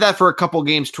 They did that for a couple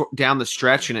games down the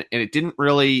stretch, and it didn't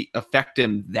really affect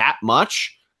him that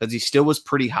much because he still was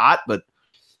pretty hot, but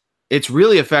it's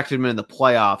really affected him in the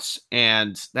playoffs.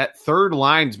 And that third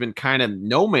line's been kind of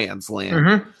no man's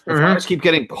land. The Flyers keep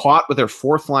getting caught with their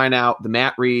fourth line out, the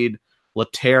Matt Reed,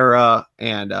 Laterra,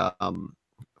 and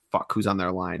who's on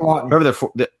their line? Lawton. Whoever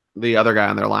the other guy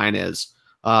on their line is.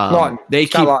 Lawton.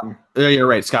 Scott Lawton. You're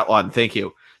right, Scott Lawton. Thank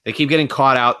you. They keep getting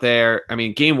caught out there. I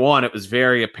mean, game 1, it was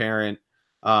very apparent.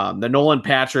 The Nolan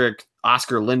Patrick,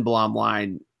 Oscar Lindblom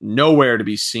line, nowhere to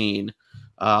be seen.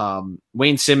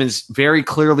 Wayne Simmons very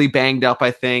clearly banged up, I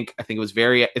think.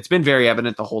 It's been very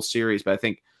evident the whole series, but I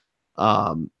think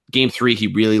game 3 he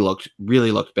really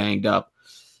looked banged up.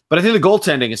 But I think the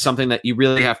goaltending is something that you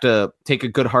really have to take a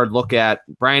good hard look at.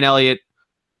 Brian Elliott,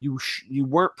 you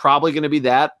weren't probably going to be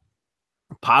that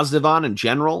positive on in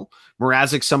general.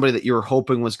 Mrazek's somebody that you were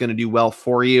hoping was going to do well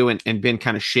for you and been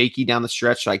kind of shaky down the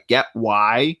stretch. So I get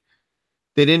why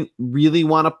they didn't really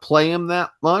want to play him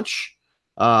that much.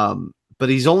 But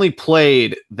he's only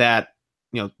played that,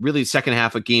 really second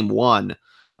half of game one.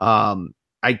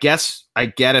 I guess I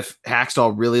get if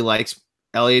Hackstall really likes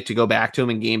Elliott to go back to him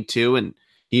in game two and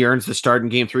he earns the start in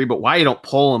game three, but why you don't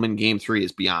pull him in game three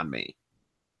is beyond me.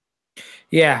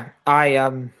 Yeah,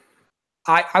 I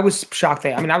was shocked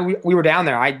that we were down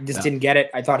there. I just didn't get it.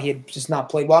 I thought he had just not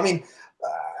played well.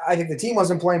 I think the team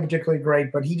wasn't playing particularly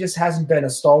great, but he just hasn't been a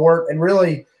stalwart. And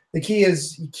really, the key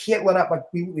is you can't let up. Like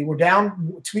we were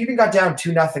down. We even got down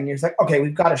 2-0. It's like, okay,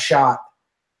 we've got a shot.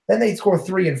 Then they score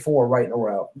 3 and 4 right in a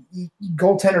row.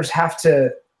 Goaltenders have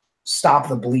to stop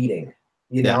the bleeding,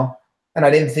 you know. And I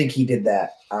didn't think he did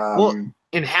that. And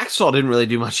Hackstall didn't really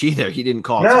do much either. He didn't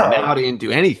call time out. He didn't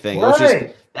do anything. Right. It was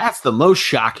just, that's the most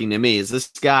shocking to me. Is this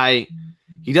guy?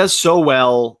 He does so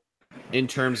well in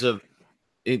terms of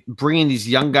bringing these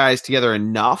young guys together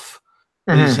enough.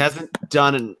 He just hasn't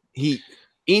done.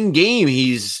 In game,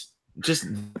 he's just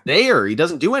there. He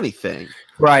doesn't do anything.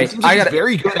 Right. He's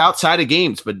very good outside of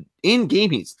games, but in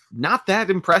game, he's not that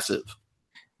impressive.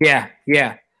 Yeah.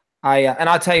 And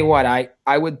I'll tell you what,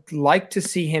 I would like to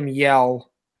see him yell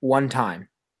one time.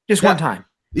 Just one time.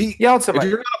 Yell at somebody.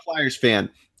 If you're not a Flyers fan,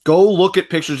 go look at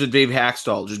pictures of Dave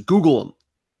Hackstall. Just Google them.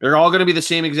 They're all going to be the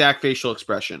same exact facial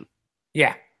expression.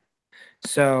 Yeah.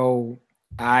 So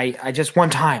I just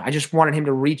one time, I just wanted him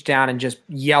to reach down and just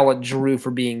yell at Giroux for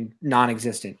being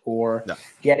non-existent or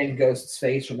get in Ghost's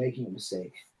face for making a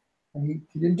mistake. And he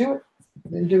didn't do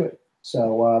it.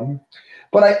 So,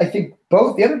 but I think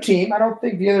both the other team, I don't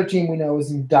think the other team we know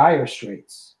is in dire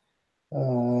straits.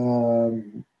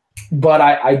 But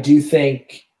I do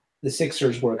think the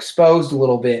Sixers were exposed a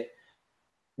little bit,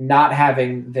 not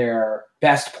having their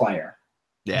best player,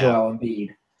 Joel Embiid,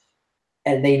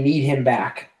 and they need him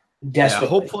back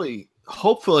desperately.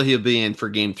 Hopefully he'll be in for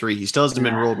game 3. He still hasn't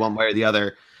been ruled one way or the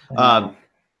other.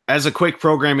 As a quick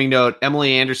programming note,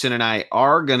 Emily Anderson and I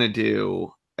are going to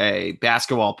do a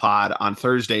basketball pod on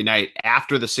Thursday night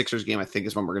after the Sixers game. I think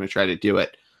is when we're going to try to do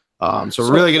it. So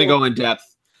we're really going to go in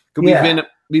depth.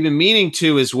 We've been meaning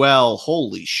to as well.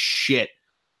 Holy shit.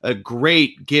 A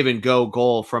great give and go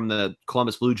goal from the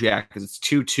Columbus Blue Jackets. It's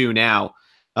 2-2 now.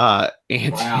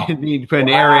 Anthony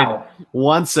Panarin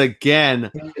once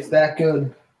again. Is that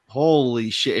good? Holy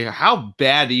shit. How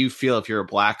bad do you feel if you're a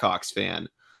Blackhawks fan?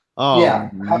 Oh,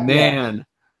 man.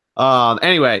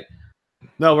 Anyway,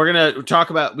 no, we're going to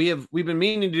talk about, we've been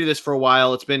meaning to do this for a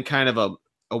while. It's been kind of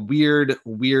a weird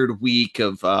week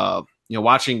of,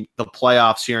 watching the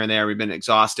playoffs here and there. We've been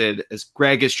exhausted as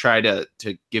Greg has tried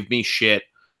to give me shit.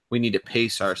 We need to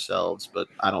pace ourselves, but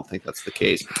I don't think that's the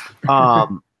case.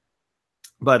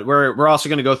 But we're also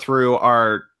going to go through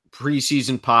our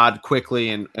preseason pod quickly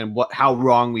and how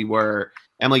wrong we were.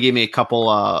 Emily gave me a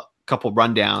couple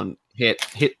rundown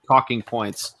hit talking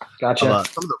points. Gotcha.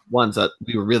 Some of the ones that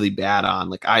we were really bad on.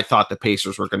 Like I thought the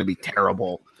Pacers were going to be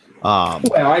terrible. I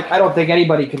don't think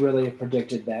anybody could really have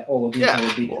predicted that Oladipo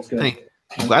would be as good.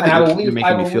 I'm glad that you're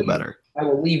making me feel better. I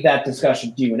will leave that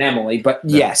discussion to you and Emily, but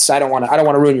yes, I don't want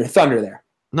to ruin your thunder there.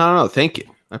 No, thank you.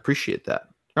 I appreciate that.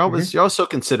 You're always so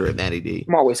considerate, Matty D.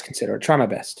 I'm always considerate. Try my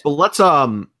best. Well, let's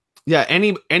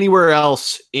anywhere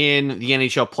else in the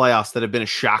NHL playoffs that have been a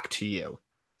shock to you?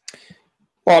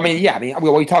 Well,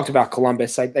 we talked about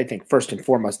Columbus. I think first and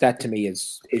foremost, that to me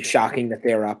is shocking that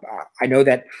they're up. I know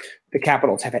that the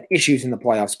Capitals have had issues in the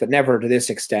playoffs, but never to this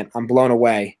extent. I'm blown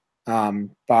away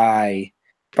by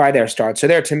their start. So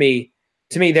they're to me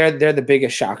they're the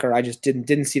biggest shocker. I just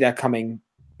didn't see that coming,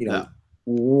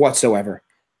 whatsoever.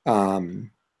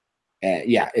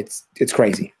 It's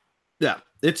crazy. Yeah,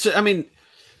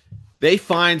 they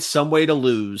find some way to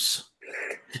lose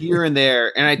here and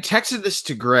there. And I texted this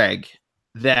to Greg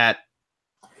that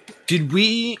did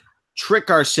we trick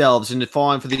ourselves into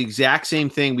falling for the exact same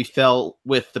thing we fell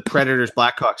with the Predators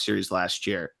Blackhawks series last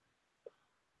year,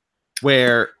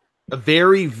 where a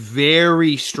very,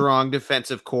 very strong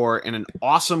defensive core and an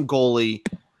awesome goalie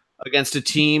against a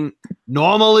team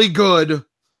normally good,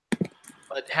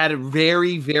 but had a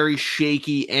very, very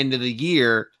shaky end of the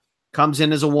year, comes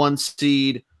in as a 1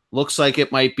 seed, looks like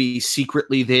it might be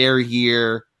secretly their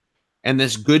year, and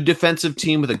this good defensive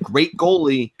team with a great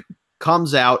goalie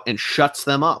comes out and shuts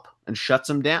them up and shuts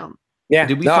them down. Yeah,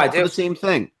 did we fall for the same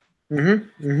thing? I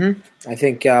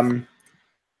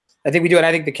think we do, and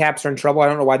I think the Caps are in trouble. I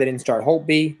don't know why they didn't start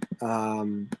Holtby.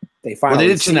 They finally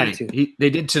did tonight.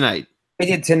 They did tonight. I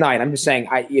did tonight. I'm just saying,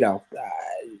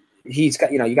 he's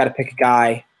got, you got to pick a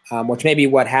guy, which may be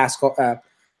what Haskell's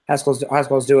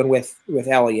doing with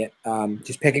Elliott.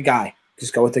 Just pick a guy.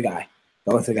 Just go with the guy.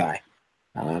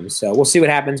 So we'll see what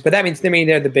happens. But that means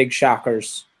they're the big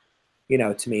shockers,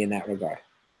 to me in that regard.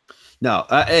 No,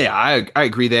 I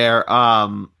agree there.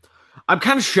 I'm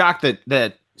kind of shocked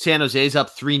that San Jose's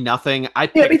up 3-0. I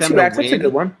picked them to win. That's a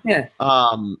good one. Yeah.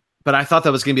 But I thought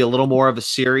that was going to be a little more of a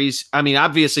series. I mean,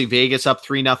 obviously Vegas up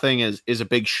 3-0 is a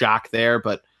big shock there.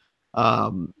 But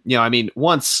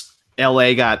once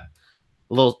LA got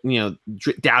a little,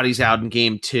 Doughty's out in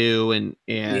game 2, and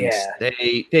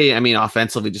they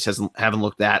offensively just haven't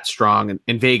looked that strong,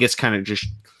 and Vegas kind of just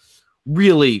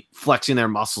really flexing their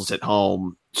muscles at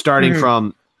home, starting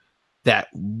from that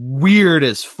weird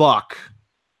as fuck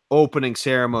opening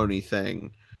ceremony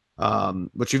thing,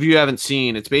 which if you haven't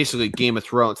seen, it's basically Game of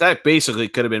Thrones. That basically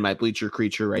could have been my Bleacher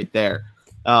Creature right there.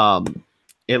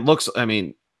 It looks,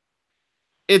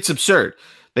 it's absurd.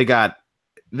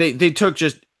 They took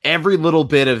just every little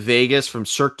bit of Vegas, from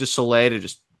Cirque du Soleil to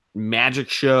just magic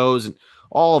shows and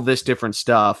all of this different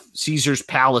stuff, Caesar's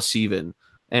Palace even,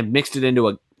 and mixed it into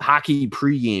a hockey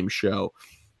pregame show.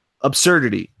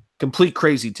 Absurdity. Complete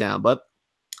crazy town, but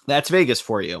that's Vegas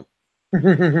for you.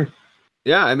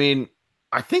 Yeah,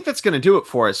 I think that's going to do it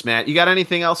for us, Matt. You got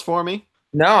anything else for me?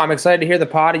 No, I'm excited to hear the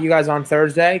pod of you guys on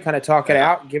Thursday, kind of talk it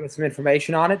out, give us some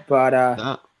information on it. But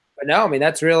no,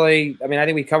 that's really, I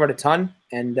think we covered a ton,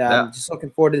 and just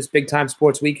looking forward to this big-time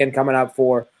sports weekend coming up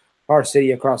for our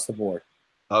city across the board.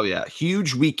 Oh, yeah,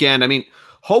 huge weekend.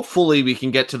 Hopefully we can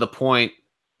get to the point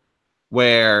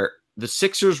where the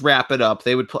Sixers wrap it up.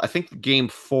 They would I think game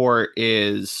 4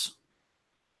 is,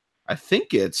 I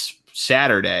think it's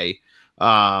Saturday.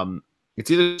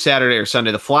 It's either Saturday or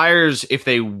Sunday. The Flyers, if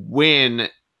they win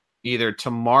either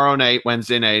tomorrow night,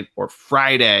 Wednesday night, or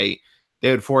Friday,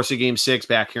 they would force a game 6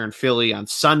 back here in Philly on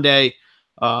Sunday.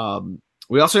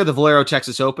 We also had the Valero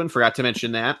Texas Open. Forgot to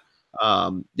mention that.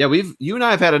 You and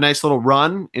I have had a nice little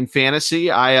run in fantasy.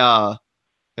 I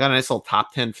got a nice little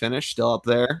top 10 finish still up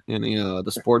there in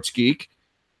the Sports Geek.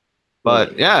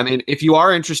 But if you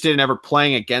are interested in ever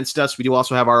playing against us, we do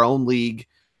also have our own league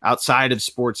outside of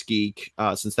Sports Geek,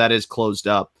 since that is closed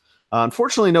up.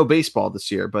 Unfortunately, no baseball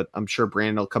this year, but I'm sure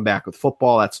Brandon will come back with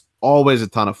football. That's always a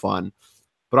ton of fun.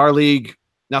 But our league,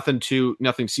 nothing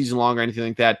season long or anything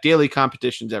like that. Daily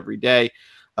competitions every day.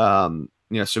 So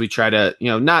we try to,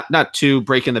 not too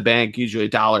break in the bank, usually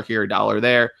 $1 here, $1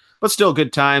 there, but still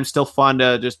good time, still fun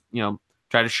to just,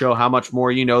 try to show how much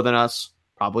more you know than us.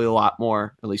 Probably a lot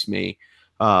more, at least me.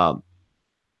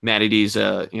 Matty D's,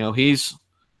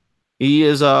 he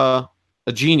is a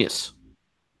genius.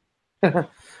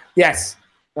 Yes.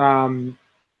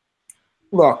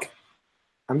 Look,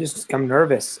 I'm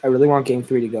nervous. I really want game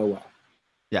 3 to go well.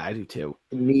 Yeah, I do too.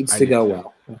 It needs to go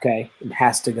well. Okay. It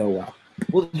has to go well.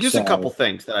 Well, here's a couple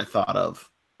things that I thought of.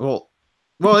 Well,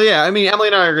 yeah. Emily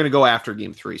and I are going to go after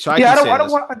game 3. So I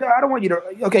don't want you to.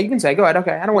 Okay, you can say. Go ahead.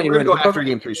 Okay, I don't want you to go after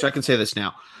game 3. So I can say this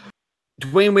now.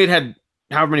 Dwayne Wade had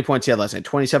however many points he had last night.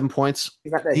 27 points.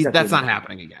 That's not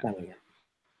happening again.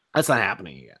 That's not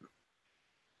happening again.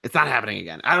 It's not happening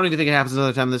again. I don't even think it happens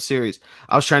another time in this series.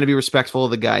 I was trying to be respectful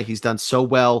of the guy. He's done so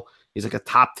well. He's like a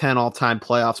top 10 all-time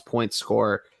playoffs point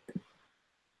scorer.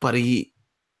 But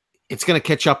it's going to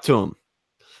catch up to him,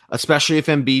 especially if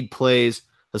Embiid plays.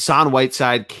 Hassan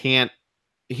Whiteside can't.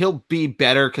 He'll be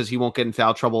better because he won't get in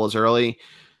foul trouble as early.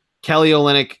 Kelly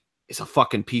Olynyk is a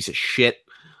fucking piece of shit.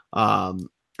 I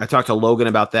talked to Logan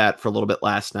about that for a little bit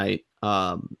last night.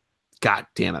 God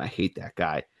damn it, I hate that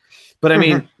guy. But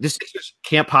the Sixers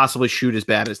can't possibly shoot as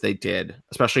bad as they did,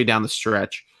 especially down the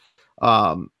stretch.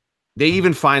 They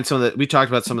even find some of we talked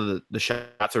about some of the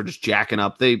shots are just jacking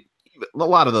up. A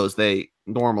lot of those they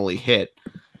normally hit.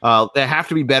 They have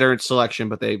to be better in selection,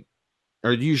 but they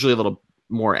are usually a little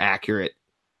more accurate.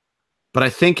 But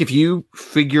I think if you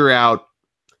figure out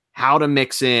how to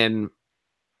mix in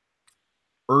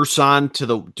Ersan to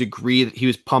the degree that he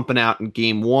was pumping out in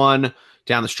game 1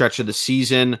 down the stretch of the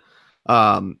season,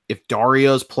 if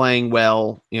Dario's playing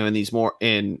well, in these more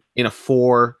in a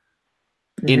 4,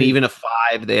 in even a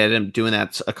 5, they had him doing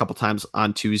that a couple times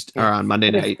on Tuesday or on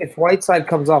Monday night. If Whiteside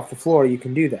comes off the floor, you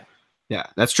can do that. Yeah,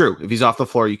 that's true. If he's off the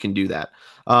floor, you can do that.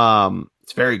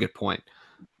 It's a very good point.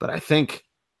 But I think,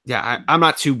 I'm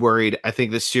not too worried. I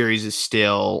think this series is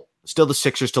still the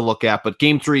Sixers to look at. But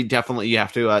game 3, definitely you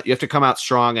have to come out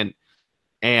strong,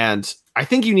 and I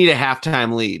think you need a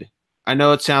halftime lead. I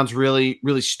know it sounds really,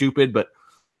 really stupid, but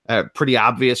pretty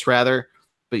obvious rather.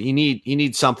 But you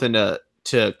need something to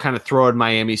kind of throw in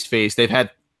Miami's face. They've had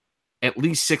at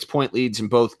least 6-point leads in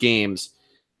both games,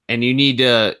 and you need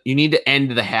to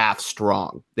end the half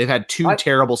strong. They've had two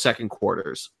terrible second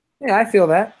quarters. Yeah, I feel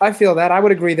that. I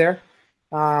would agree there.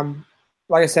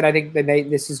 Like I said, I think that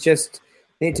this is just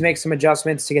they need to make some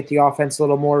adjustments to get the offense a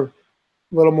little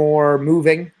more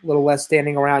moving, a little less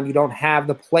standing around. You don't have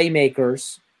the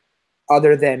playmakers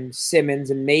other than Simmons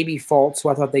and maybe Fultz, who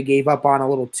I thought they gave up on a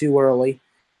little too early.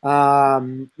 You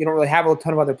don't really have a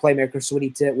ton of other playmakers, so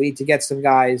we need to get some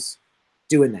guys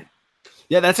doing that.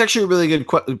 Yeah, that's actually a really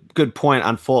good point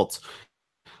on Fultz.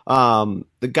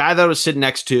 The guy that I was sitting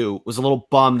next to was a little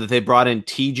bummed that they brought in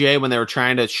TJ when they were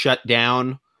trying to shut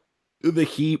down the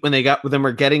Heat when they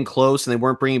were getting close and they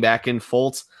weren't bringing back in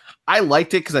Fultz. I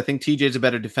liked it because I think TJ is a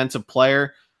better defensive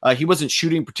player. He wasn't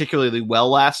shooting particularly well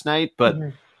last night, but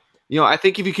I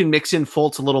think if you can mix in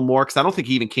Fultz a little more, because I don't think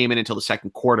he even came in until the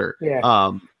second quarter.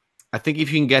 Yeah. I think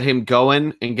if you can get him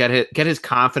going and get his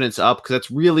confidence up, because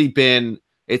that's really been,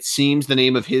 it seems, the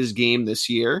name of his game this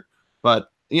year. But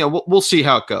we'll see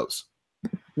how it goes.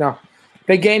 No,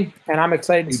 big game, and I'm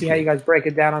excited to see how you guys break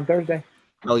it down on Thursday.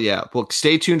 Oh yeah, well,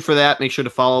 stay tuned for that. Make sure to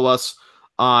follow us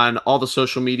on all the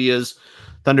social medias.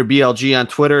 Thunder BLG on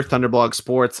Twitter, Thunderblog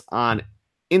Sports on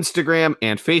Instagram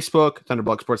and Facebook,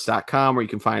 thunderblogsports.com, where you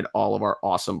can find all of our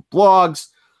awesome blogs.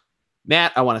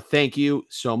 Matt, I want to thank you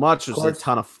so much. It was a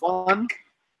ton of fun.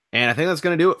 And I think that's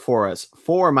going to do it for us.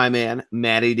 For my man,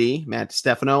 Matt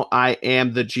Destefano, I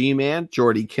am the G-Man,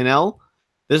 Geordie Connell.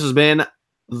 This has been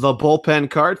the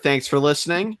Bullpen Card. Thanks for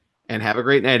listening, and have a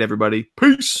great night, everybody.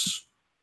 Peace.